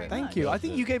will love it. Thank you. I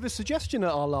think you gave a suggestion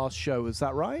at our last show. Is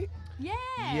that right? Yeah.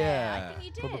 Yeah, I think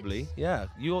you did. probably. Yeah,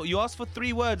 you asked for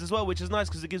 3 words as well, which is nice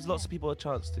because it gives lots of people a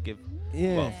chance to give.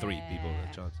 Yeah. Well, 3 people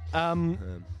a chance.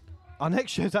 Our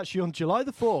next show is actually on July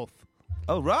the 4th.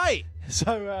 Oh right.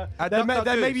 So there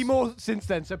may be more since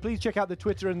then. So please check out the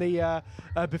Twitter and the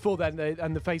before then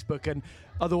and the Facebook, and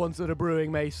other ones that are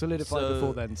brewing may solidify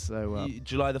before then. So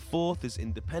July the 4th is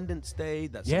Independence Day.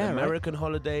 That's Yeah, an right. American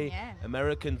holiday. Yeah.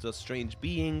 Americans are strange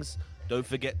beings. Don't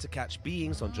forget to catch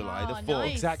beings on July the 4th.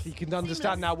 nice. exactly, you can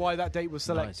understand now why that date was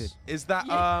selected. Is that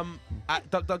at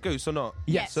Duck Duck Goose or not?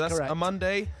 Yes, So that's correct. a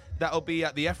Monday. That'll be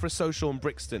at the Ephra Social in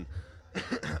Brixton.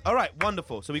 All right,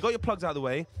 wonderful. So we got your plugs out of the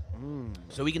way.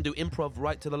 So we can do improv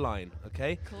right to the line,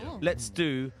 okay? Cool. Let's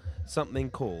do something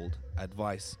called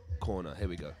Advice Corner. Here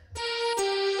we go.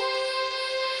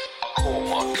 I caught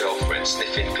my girlfriend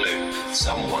sniffing glue.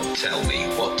 Someone tell me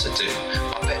what to do.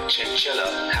 I bet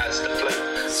Chinchilla has the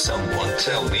flu. Someone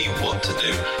tell me what to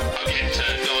do. I get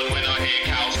turned on when I hear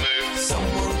cows move.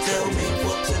 Someone tell me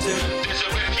what to do. There's a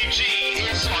refugee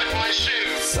inside my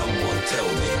shoe. Someone tell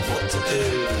me what to do.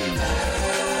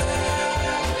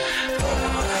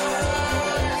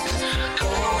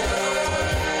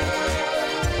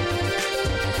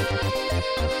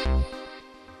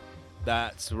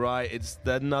 That's right. It's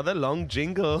another long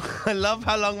jingle. I love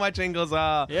how long my jingles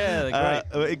are. Yeah, they're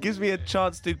great. It gives me a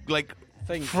chance to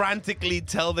frantically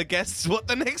tell the guests what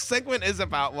the next segment is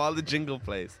about while the jingle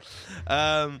plays.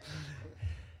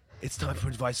 It's time for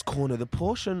Advice Corner, the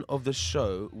portion of the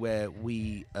show where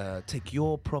we take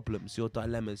your problems, your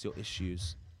dilemmas, your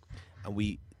issues, and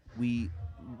we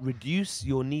reduce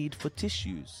your need for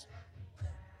tissues.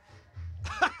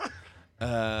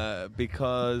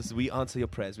 Because we answer your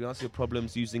prayers, we answer your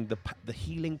problems using the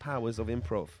healing powers of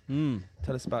improv.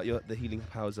 Tell us about the healing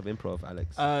powers of improv,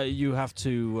 Alex. You have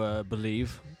to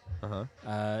believe.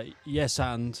 Yes,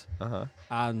 and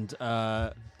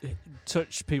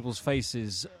touch people's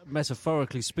faces,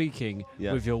 metaphorically speaking,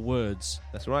 with your words.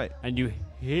 That's right. And you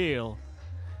heal.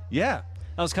 Yeah.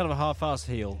 That was kind of a half-assed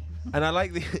heal. And I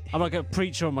like the... I'm like a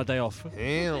preacher on my day off.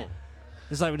 Heal.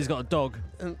 It's like when he's got a dog.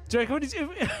 Do you reckon when he's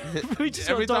just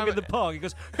got a dog in the park, he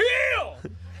goes, heal!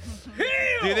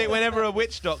 Heal! Do you think whenever a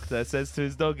witch doctor says to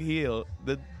his dog heal,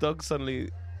 the dog suddenly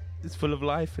is full of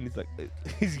life and he's like,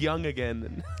 he's young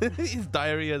again and his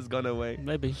diarrhea has gone away?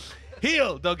 Maybe.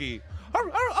 Heal, doggy!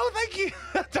 Oh, thank you!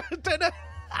 Don't know.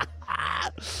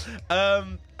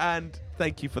 And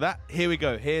thank you for that. Here we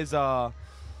go. Here's our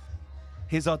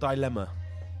dilemma.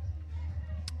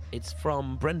 It's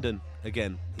from Brendan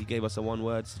again. He gave us a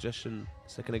one-word suggestion a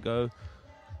second ago.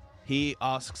 He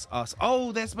asks us,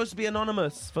 they're supposed to be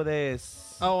anonymous for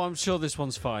this. Oh, I'm sure this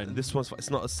one's fine. This one's fine. It's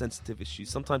not a sensitive issue.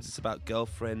 Sometimes it's about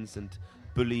girlfriends and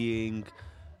bullying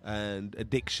and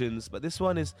addictions, but this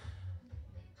one is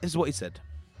what he said.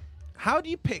 How do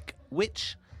you pick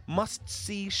which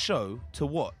must-see show to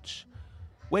watch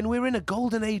when we're in a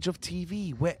golden age of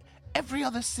TV where every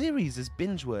other series is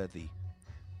binge-worthy?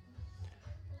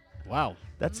 Wow.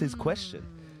 That's his question.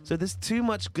 So there's too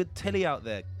much good telly out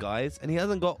there, guys, and he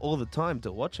hasn't got all the time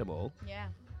to watch them all. Yeah.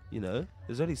 You know,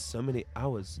 there's only so many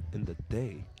hours in the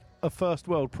day. A first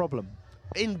world problem.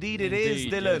 Indeed it is,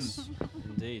 Dylan. Yes.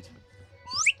 Indeed.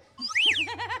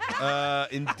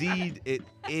 Indeed it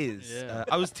is. Yeah.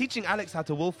 I was teaching Alex how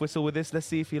to wolf whistle with this. Let's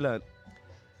see if he learned.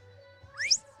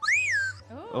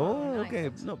 Oh, nice. okay,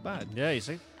 not bad. Yeah, you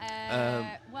see.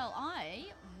 Well, I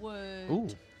would Ooh.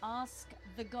 ask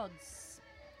the gods.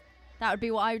 That would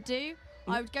be what I would do.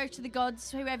 I would go to the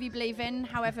gods, whoever you believe in,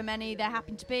 however many there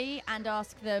happen to be, and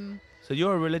ask them. So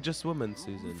you're a religious woman,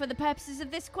 Susan? For the purposes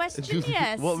of this question,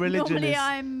 yes. What religion Normally is-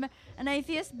 I'm an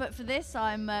atheist, but for this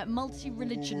I'm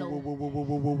multi-religional.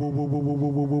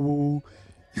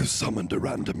 You summoned a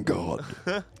random god.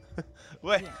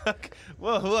 Wait,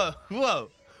 whoa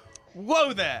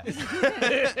there!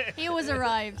 He always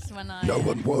arrives when I... No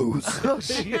one woes. Oh,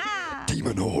 shit.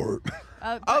 Demon orb.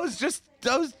 I was just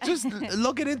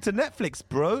logging into Netflix,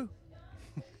 bro.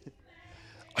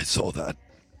 I saw that.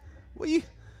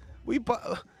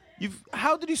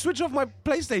 How did you switch off my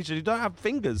PlayStation? You don't have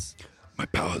fingers. My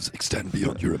powers extend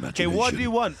beyond your Okay, imagination. what do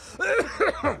you want?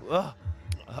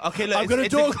 Okay, look, I'm going to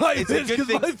talk like this because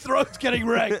thing. my throat's getting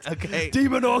wrecked. Okay.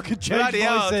 Demon Orc can change Bloody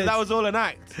hell, voices. that was all an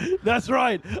act. That's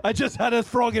right. I just had a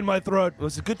frog in my throat. Well,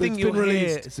 it's a good thing It's you're been here.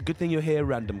 released. It's a good thing you're here,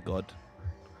 random god.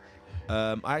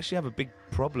 I actually have a big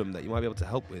problem that you might be able to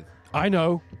help with. I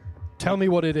know. Tell me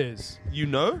what it is. You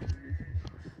know?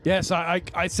 Yes, I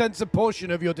sense a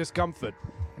portion of your discomfort.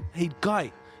 Hey,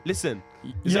 Guy, listen.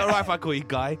 Is Yeah. that alright if I call you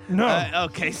Guy? No.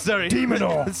 Okay, sorry.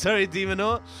 Demonor. Sorry,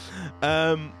 Demonor.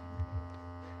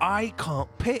 I can't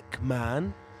pick,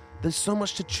 man. There's so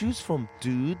much to choose from,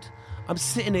 dude. I'm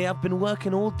sitting here, I've been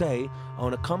working all day. I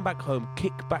want to come back home,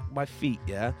 kick back my feet,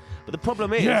 yeah? But the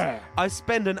problem is, Yeah. I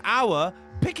spend an hour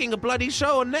picking a bloody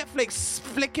show on Netflix,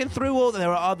 flicking through all...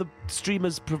 There are other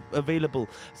streamers available.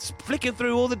 Flicking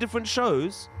through all the different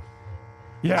shows.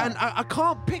 Yeah. And I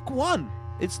can't pick one.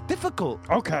 It's difficult.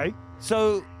 Okay.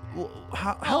 So,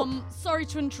 help. Sorry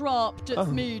to interrupt. It's Oh.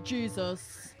 me,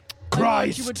 Jesus. I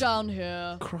Christ. heard you were down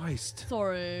here. Christ.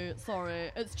 Sorry.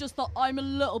 It's just that I'm a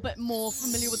little bit more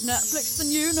familiar with Netflix than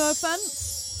you, no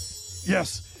offense.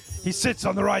 Yes. He sits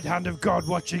on the right hand of God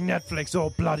watching Netflix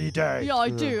all bloody day. Yeah, I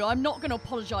do. I'm not going to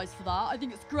apologise for that. I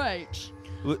think it's great.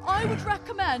 I would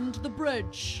recommend The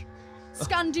Bridge.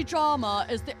 Scandi drama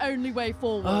is the only way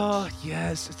forward. Oh,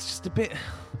 yes. It's just a bit...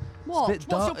 What? It's a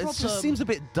bit What's dull. your problem? It just seems a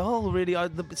bit dull, really.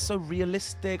 It's so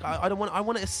realistic. I don't want... I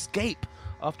want to escape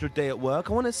after a day at work.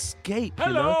 I want to escape,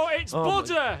 you know? Hello, it's Oh, my-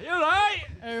 Buddha. You alright?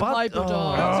 Hi,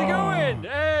 Buddha. How's it going?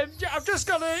 I've just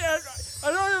got a...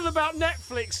 I know about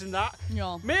Netflix and that.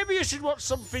 Yeah. Maybe you should watch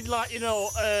something like,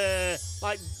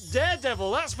 like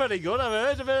Daredevil. That's very good. I've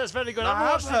heard of it. That's very good. I haven't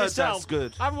have watched it heard myself. that's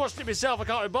good. I haven't watched it myself. I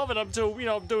can't be bothered. I'm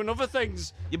doing other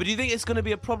things. Yeah, but do you think it's going to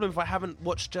be a problem if I haven't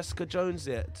watched Jessica Jones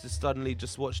yet to suddenly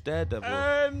just watch Daredevil?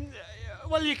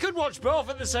 Well, you could watch both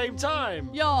at the same time.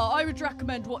 Yeah, I would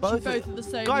recommend watching both at the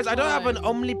same Guys, time. I don't have an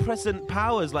omnipresent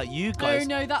powers like you guys.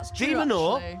 No, that's true,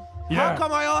 Demonor, actually. Yeah. how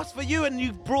come I asked for you and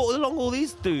you brought along all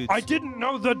these dudes? I didn't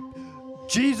know that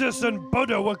Jesus and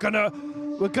Buddha were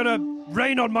gonna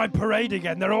rain on my parade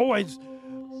again. They're always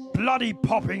bloody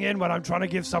popping in when I'm trying to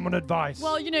give someone advice.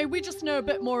 Well, we just know a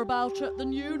bit more about it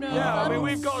than you know. Yeah, I mean, offense.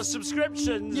 we've got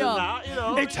subscriptions Yeah.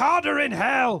 and that, It's harder in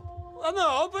hell. I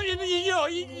know, but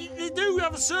you do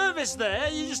have a service there.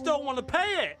 You just don't want to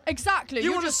pay it. Exactly. You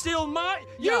you're want to just- steal my...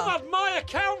 You've Yeah. had my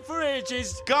account for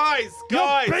ages. Guys,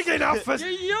 You're big enough for... You're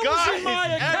using Guys,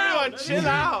 my account. everyone chill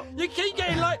out. You keep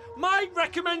getting my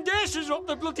recommendations are up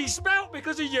the bloody spout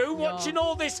because of you watching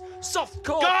all this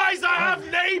softcore. Guys, I have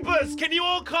neighbours. Can you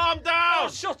all calm down? Oh,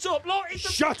 shut up! Look,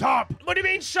 Shut up! What do you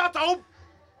mean, shut up?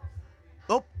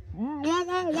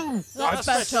 That's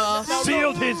better.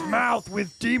 Sealed his mouth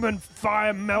with demon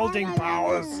fire melding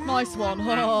powers. Nice one.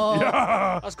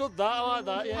 Yeah. That's good. That I like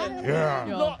that. Yeah.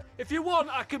 Yeah. Look, if you want,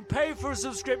 I can pay for a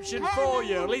subscription for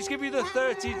you. At least give you the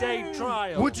 30-day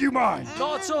trial. Would you mind?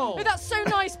 Not at all. Oh, that's so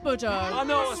nice, Buddha. I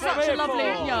know. It's Such a lovely.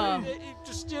 Yeah.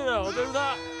 Just do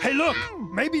that. Hey, look,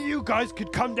 maybe you guys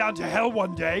could come down to hell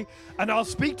one day and I'll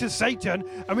speak to Satan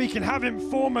and we can have him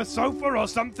form a sofa or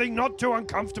something not too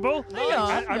uncomfortable.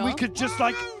 Yeah, And we could just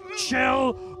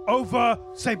chill over,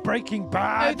 say, Breaking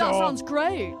Bad. Oh, that or... sounds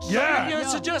great. Yeah. You're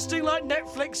suggesting like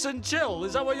Netflix and chill.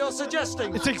 Is that what you're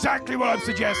suggesting? It's exactly what I'm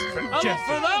suggesting. I'm up for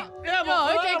that. Yeah, I'm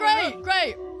up for Okay, that.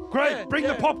 great. Great, bring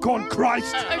the popcorn,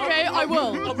 Christ. Okay, I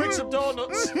will. I'll bring some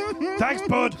donuts. Thanks,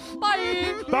 bud.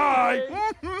 Bye. Bye.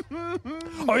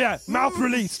 Oh yeah, mouth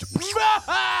released.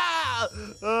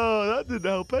 Oh, that didn't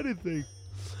help anything.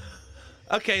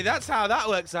 Okay, that's how that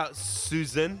works out,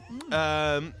 Susan.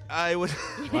 I would.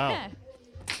 Wow.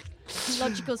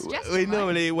 Logical suggestion. We right?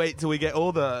 normally wait till we get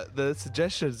all the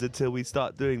suggestions until we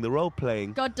start doing the role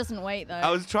playing. God doesn't wait though.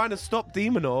 I was trying to stop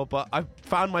Demonor, but I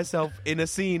found myself in a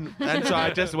scene, and so I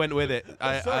just went with it.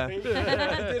 I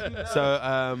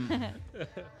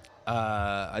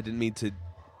didn't mean to.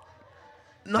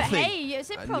 Nothing. But hey, it's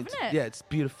improv, isn't it? Yeah, it's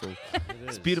beautiful.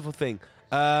 It's a beautiful thing.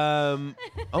 Oh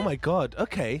my God.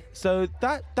 Okay, so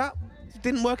that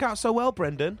didn't work out so well,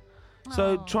 Brendan.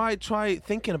 So try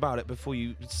thinking about it before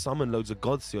you summon loads of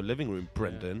gods to your living room,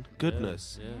 Brendan.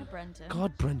 Goodness. Yeah, Brendan.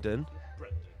 God, Brendan.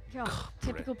 God,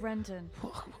 typical Brendan.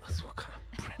 What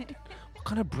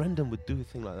kind of Brendan would do a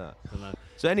thing like that?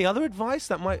 So any other advice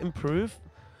that might improve?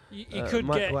 You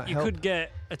could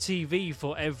get a TV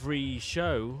for every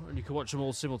show, and you could watch them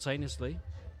all simultaneously.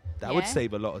 That would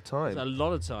save a lot of time. A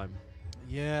lot of time.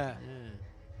 Yeah.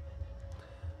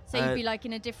 So you'd be like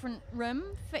in a different room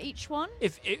for each one?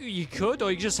 If you could,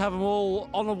 or you could just have them all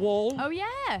on a wall. Oh yeah.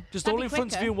 Just That'd all be in front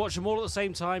of quicker. you and watch them all at the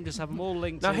same time. Just have them all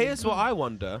linked. Now in. here's what I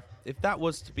wonder, if that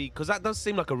was to be, because that does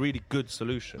seem like a really good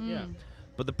solution. Yeah.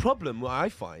 But the problem, what I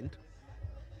find,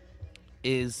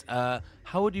 is how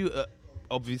would you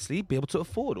obviously be able to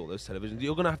afford all those televisions?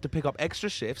 You're going to have to pick up extra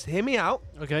shifts. Hear me out.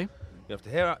 Okay. You have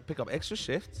to pick up extra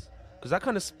shifts, because that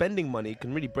kind of spending money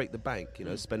can really break the bank. You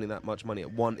know, spending that much money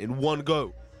in one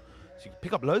go. So you can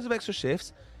pick up loads of extra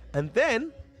shifts, and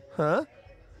then,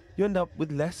 you end up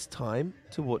with less time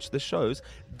to watch the shows,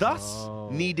 thus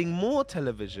needing more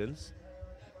televisions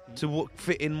to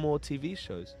fit in more TV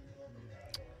shows.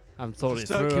 I'm thought it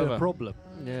Circular through. problem.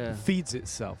 Yeah. Feeds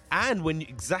itself. And when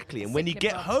you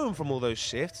get home from all those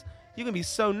shifts, you're gonna be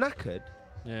so knackered.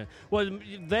 Yeah. Well,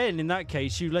 then in that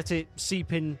case, you let it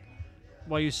seep in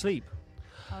while you sleep.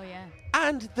 Oh yeah.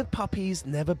 And the puppies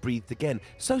never breathed again.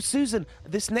 So, Susan,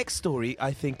 this next story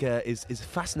I think is a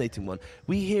fascinating one.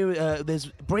 We hear there's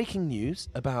breaking news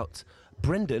about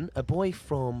Brendan, a boy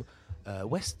from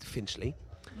West Finchley,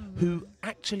 who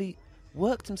actually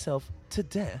worked himself to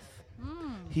death.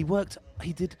 He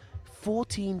did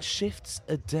 14 shifts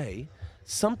a day,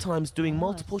 sometimes doing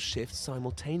multiple shifts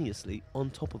simultaneously on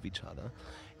top of each other,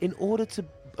 in order to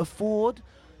afford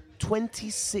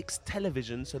 26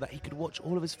 televisions so that he could watch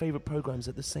all of his favourite programmes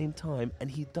at the same time, and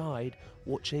he died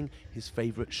watching his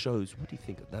favourite shows. What do you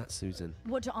think of that, Susan?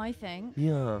 What do I think?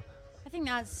 Yeah. I think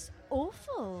that's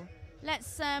awful.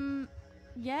 Let's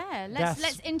Yes.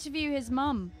 let's interview his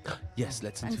mum. Yes,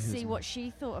 let's and interview see his what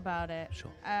she thought about it. Sure.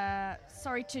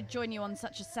 Sorry to join you on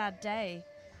such a sad day,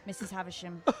 Mrs.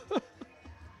 Havisham.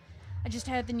 I just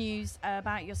heard the news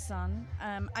about your son.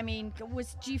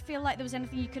 Do you feel like there was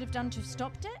anything you could have done to have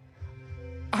stopped it?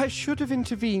 I should have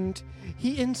intervened.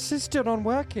 He insisted on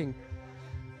working.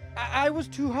 I was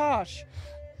too harsh.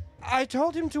 I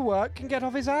told him to work and get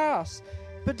off his ass.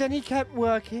 But then he kept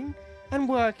working and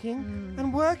working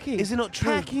and working. Is it not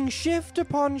true? Packing shift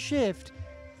upon shift.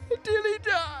 Until he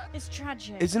died. It's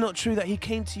tragic. Is it not true that he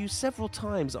came to you several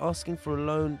times asking for a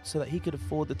loan so that he could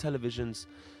afford the televisions,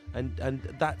 and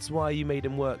that's why you made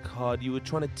him work hard? You were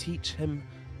trying to teach him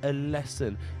a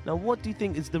lesson. Now, what do you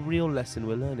think is the real lesson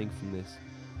we're learning from this?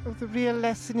 Oh, the real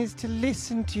lesson is to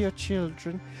listen to your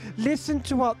children. Listen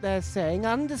to what they're saying.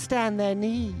 Understand their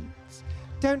needs.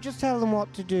 Don't just tell them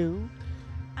what to do.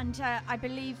 And I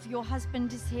believe your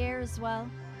husband is here as well.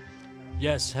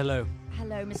 Yes, hello.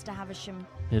 Hello, Mr. Havisham.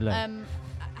 Hello.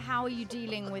 How are you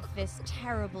dealing with this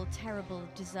terrible, terrible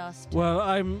disaster? Well,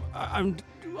 I'm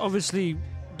obviously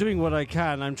doing what I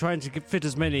can. I'm trying to fit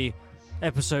as many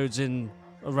episodes in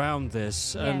around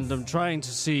this, and I'm trying to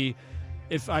see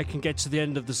if I can get to the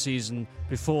end of the season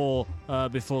before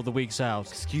the week's out.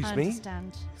 Excuse I me?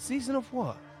 understand. Season of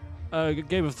what?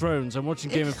 Game of Thrones. I'm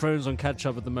watching Game of Thrones on catch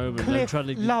up at the moment. I'm Cliff trying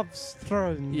to loves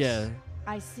Thrones. Yeah.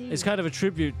 I see. It's kind of a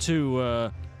tribute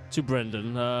to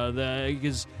Brendan,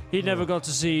 because he never got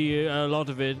to see a lot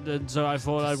of it, and so I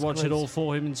thought I'd watch it all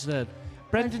for him instead.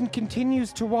 Brendan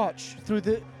continues to watch through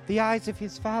the eyes of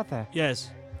his father. Yes.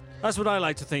 That's what I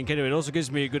like to think. Anyway, it also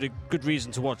gives me a good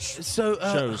reason to watch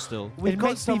shows still. It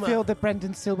makes me feel that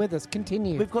Brendan's still with us.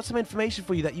 Continue. We've got some information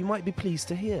for you that you might be pleased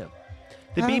to hear.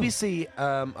 The BBC,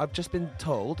 I've just been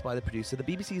told by the producer, the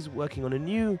BBC is working on a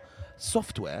new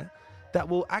software that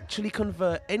will actually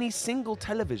convert any single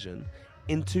television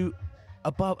into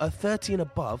 30 and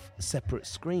above separate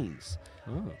screens.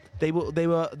 Oh. They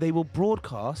will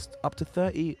broadcast up to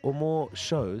 30 or more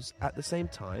shows at the same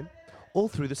time, all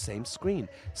through the same screen.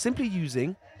 Simply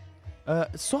using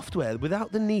software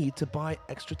without the need to buy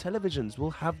extra televisions.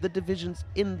 We'll have the divisions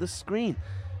in the screen.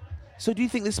 So do you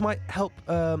think this might help,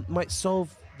 might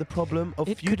solve the problem of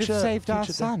future... It could have saved our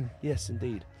future son. Yes,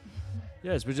 indeed.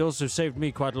 Yes, but it also saved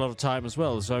me quite a lot of time as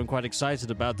well, so I'm quite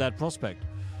excited about that prospect.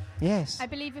 Yes. I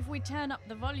believe if we turn up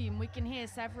the volume, we can hear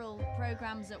several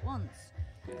programs at once.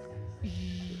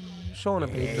 Sean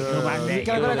and Peter.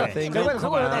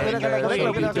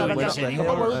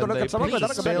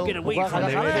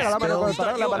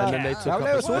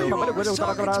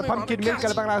 Pumpkin milk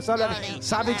and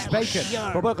savage bacon.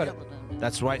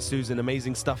 That's right, Susan.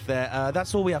 Amazing stuff there.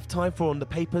 That's all we have time for on the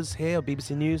papers here at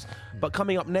BBC News. But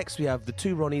coming up next, we have the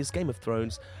two Ronnies, Game of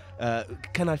Thrones,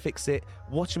 Can I Fix It,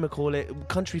 Whatchamacallit,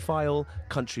 Country File,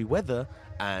 Country Weather,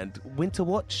 and Winter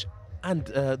Watch, and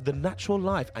The Natural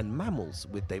Life and Mammals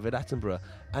with David Attenborough,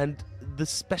 and the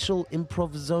Special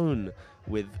Improv Zone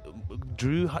with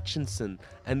Drew Hutchinson,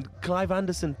 and Clive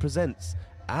Anderson Presents,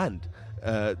 and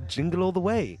Jingle All the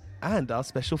Way, and our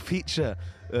special feature,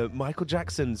 Michael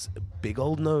Jackson's Big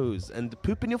Old Nose, and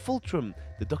Poop in Your Fultrum,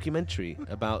 the documentary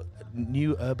about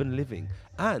new urban living,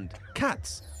 and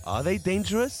Cats, Are They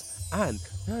Dangerous? And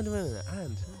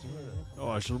Oh,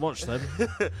 I shall watch them.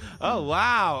 Oh,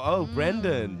 wow. Oh,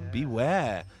 Brendan,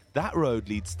 beware. That road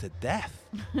leads to death.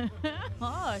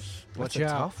 Gosh. That's a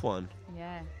tough one.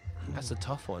 Yeah. That's a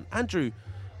tough one. Andrew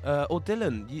or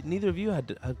Dylan, neither of you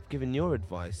have given your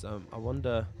advice. I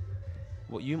wonder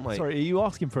what you might... Sorry, are you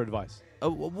asking for advice?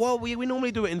 Well, we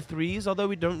normally do it in threes, although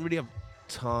we don't really have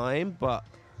time, but...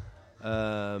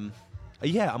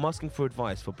 yeah, I'm asking for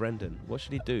advice for Brendan. What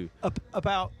should he do?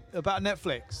 About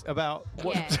Netflix? About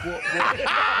what?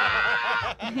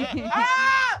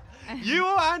 You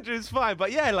or Andrew's fine,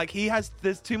 but yeah, like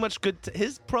there's too much good.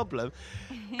 His problem,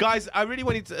 guys. I really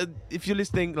want you to, if you're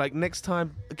listening, like next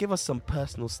time, give us some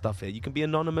personal stuff here. You can be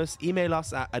anonymous. Email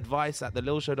us at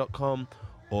advice@thelilshow.com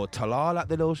or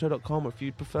talal@thelilshow.com, or if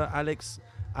you'd prefer Alex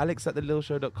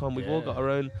at-thelilshow.com. We've all got our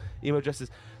own email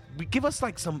addresses. Give us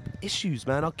like some issues,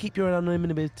 man. I'll keep your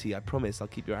anonymity. I promise. I'll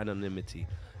keep your anonymity.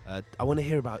 I want to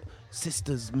hear about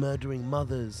sisters murdering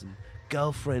mothers and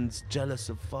girlfriends jealous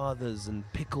of fathers and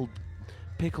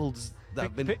pickles that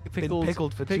have been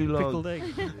pickled for too long.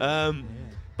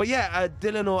 But yeah,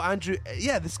 Dylan or Andrew.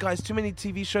 Yeah, this guy's too many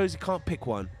TV shows. He can't pick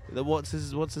one. What's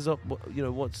his up?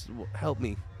 Help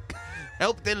me,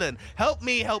 help Dylan. Help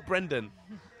me. Help Brendan.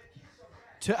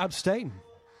 To abstain.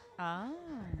 Ah.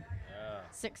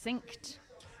 Succinct.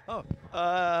 Oh.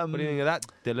 What do you think of that,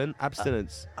 Dylan?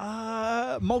 Abstinence.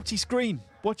 Multi-screen.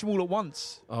 Watch them all at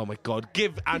once. Oh my God!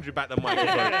 Give Andrew back the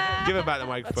microphone. Give him back the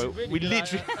microphone. Really we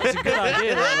literally. That's a good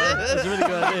idea. That's a really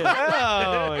good idea.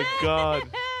 Oh my God!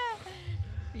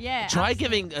 Yeah. Try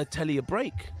giving telly a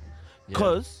break,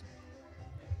 because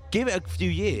give it a few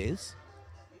years,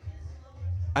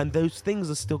 and those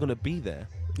things are still going to be there.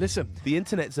 Listen, the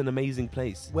internet's an amazing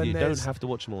place. You don't have to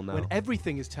watch them all now. When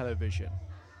everything is television,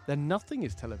 then nothing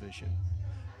is television.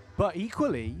 But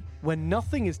equally, when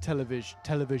nothing is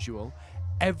televisual,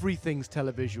 everything's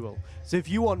televisual. So if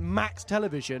you want max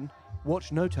television,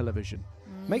 watch no television.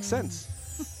 Makes sense.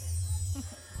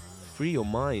 Free your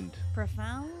mind.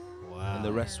 Profound. Wow. And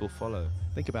the rest will follow.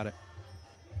 Think about it.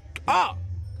 Ah!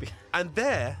 And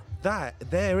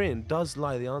therein does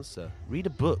lie the answer. Read a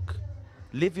book.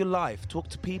 Live your life. Talk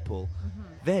to people.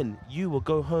 Then you will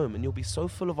go home and you'll be so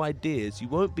full of ideas. You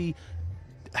won't be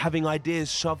having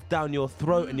ideas shoved down your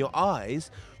throat and your eyes.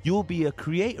 You'll be a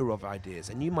creator of ideas,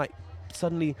 and you might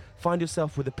suddenly find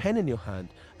yourself with a pen in your hand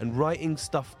and writing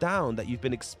stuff down that you've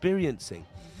been experiencing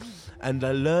and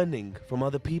learning from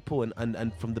other people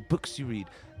and from the books you read.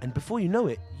 And before you know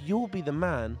it, you'll be the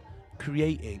man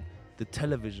creating the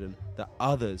television that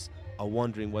others are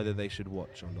wondering whether they should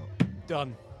watch or not.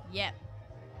 Done. Yep.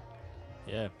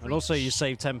 Yeah, and also you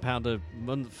save £10 a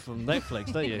month from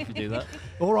Netflix, don't you, if you do that?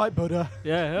 All right, Buddha.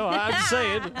 Yeah, all right, I'm just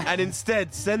saying. And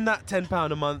instead, send that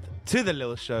 £10 a month to The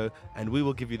Lil Show, and we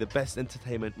will give you the best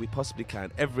entertainment we possibly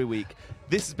can every week.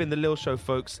 This has been The Lil Show,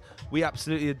 folks. We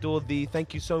absolutely adore thee.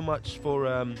 Thank you so much for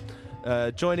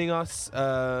joining us.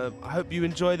 I hope you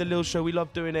enjoy The Lil Show. We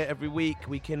love doing it every week,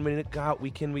 week in, week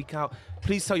out.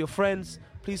 Please tell your friends.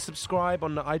 Please subscribe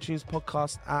on the iTunes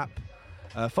podcast app.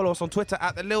 Follow us on Twitter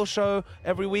at The Lil Show.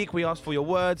 Every week we ask for your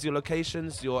words, your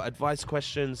locations, your advice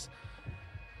questions.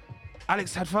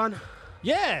 Alex, had fun?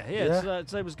 Yeah.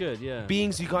 Today was good, yeah.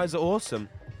 Beings, you guys are awesome.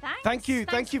 Thanks.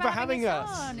 Thank you for having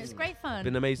us. It was great fun.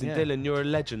 Been amazing. Yeah. Dylan, you're a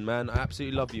legend, man. I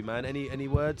absolutely love you, man. Any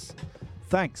words?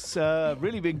 Thanks.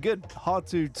 Really been good. Hard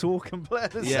to talk and play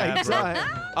at the same time.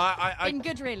 Been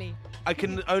good, really. I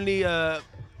can only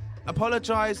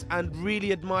apologize and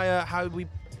really admire how we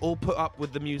all put up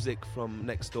with the music from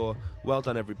next door. Well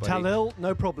done, everybody. Talil,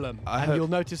 no problem. I And hope- you'll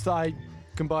notice that I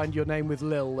combined your name with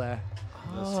Lil there.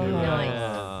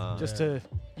 Nice. Just to,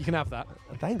 you can have that.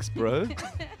 Thanks, bro.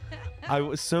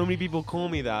 So many people call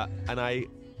me that, and I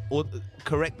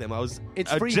correct them. I was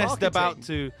It's free just marketing. about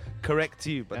to correct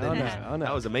you, but then I know.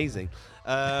 that was amazing.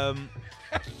 That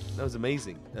was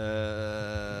amazing.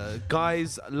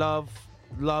 Guys, love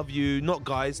you. Not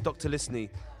guys, Dr. Listening.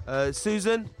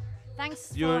 Susan,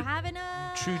 Thanks you're for having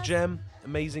us. true gem,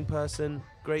 amazing person,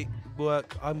 great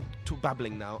work. I'm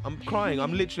babbling now. I'm crying.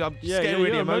 I'm getting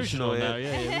really emotional now.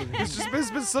 here. Yeah.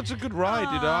 It's been such a good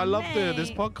ride, you know. I love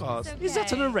this podcast. Is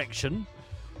that an erection?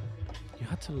 You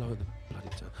had to lower the bloody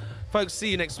tone. Folks, see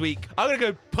you next week. I'm going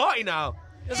to go party now.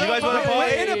 You guys We're want to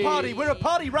party? in a party. We're a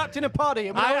party wrapped in a party.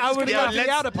 And I would let's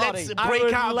out a party. Let's I break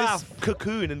would out of laugh. this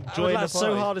cocoon and I would join the laugh party.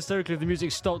 so hard hysterically if the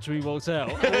music stopped when we walked out.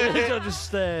 I just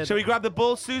stared. Shall we grab the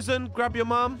ball, Susan? Grab your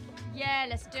mum. Yeah,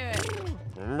 let's do it.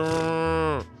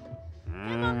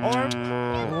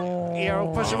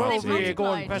 Yeah, push him over here. Go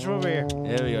on, push him over here.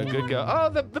 There we go. Good girl. Oh,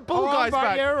 the ball Oh, guy's I'm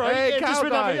back. here, right? Hey, Yeah, cow just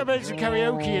been guy. having some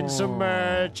karaoke and some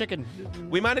chicken.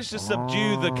 We managed to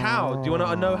subdue the cow. Do you want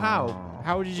to know how?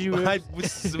 How did you?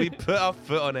 We put our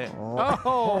foot on it.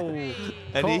 Oh,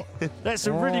 And that's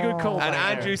a really good call. And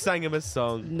back Andrew sang him a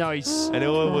song. Nice. And it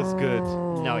all was good.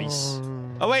 Nice.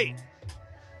 Oh, wait.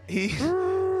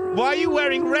 Why are you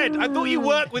wearing red? I thought you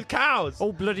worked with cows.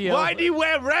 Oh, bloody hell. Why do you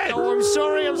wear red? Oh, I'm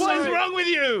sorry. I'm What sorry. is wrong with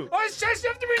you? Oh, it's just you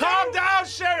have to be Calm down,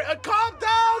 Sherry. Calm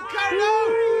down, Carrie.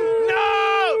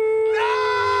 No!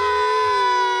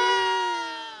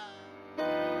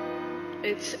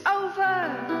 It's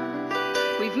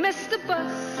over. We've missed the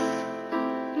bus.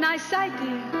 Nice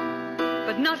idea,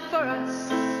 but not for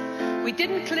us. We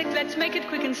didn't click. Let's make it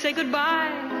quick and say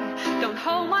goodbye. Don't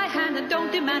hold my hand and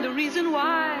don't demand a reason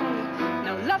why.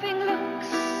 No loving looks,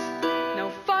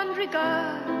 no fond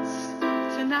regards.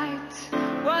 Tonight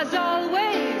was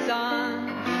always on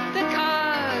the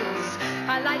cards.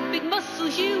 I like big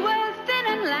muscles, you were thin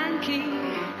and lanky.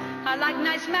 I like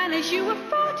nice manners, you were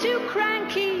far too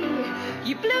cranky.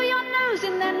 You blew your nose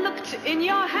and then looked in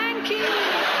your hanky.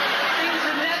 Things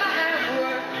would never have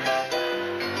worked.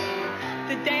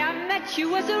 The day I met you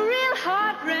was a real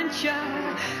heart-wrencher.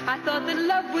 I thought that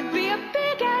love would be a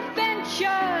big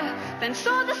adventure. Then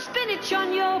saw the spinach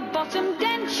on your bottom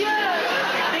denture.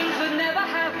 Things would never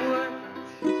have worked.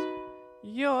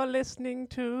 You're listening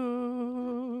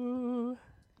to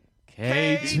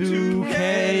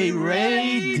K2K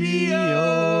Radio.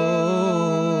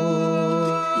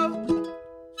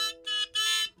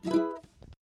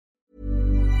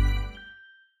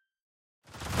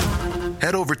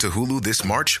 Head over to Hulu this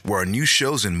March, where our new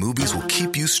shows and movies will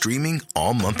keep you streaming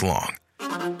all month long.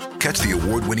 Catch the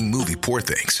award-winning movie Poor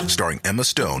Things, starring Emma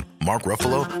Stone, Mark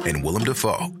Ruffalo, and Willem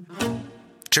Dafoe.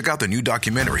 Check out the new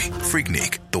documentary,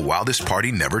 Freaknik, The Wildest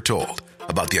Party Never Told,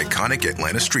 about the iconic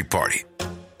Atlanta Street Party.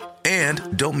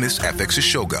 And don't miss FX's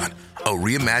Shogun, a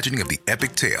reimagining of the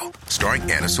epic tale, starring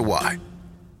Anna Sawai.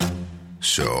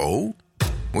 So,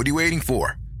 what are you waiting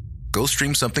for? Go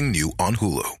stream something new on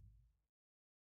Hulu.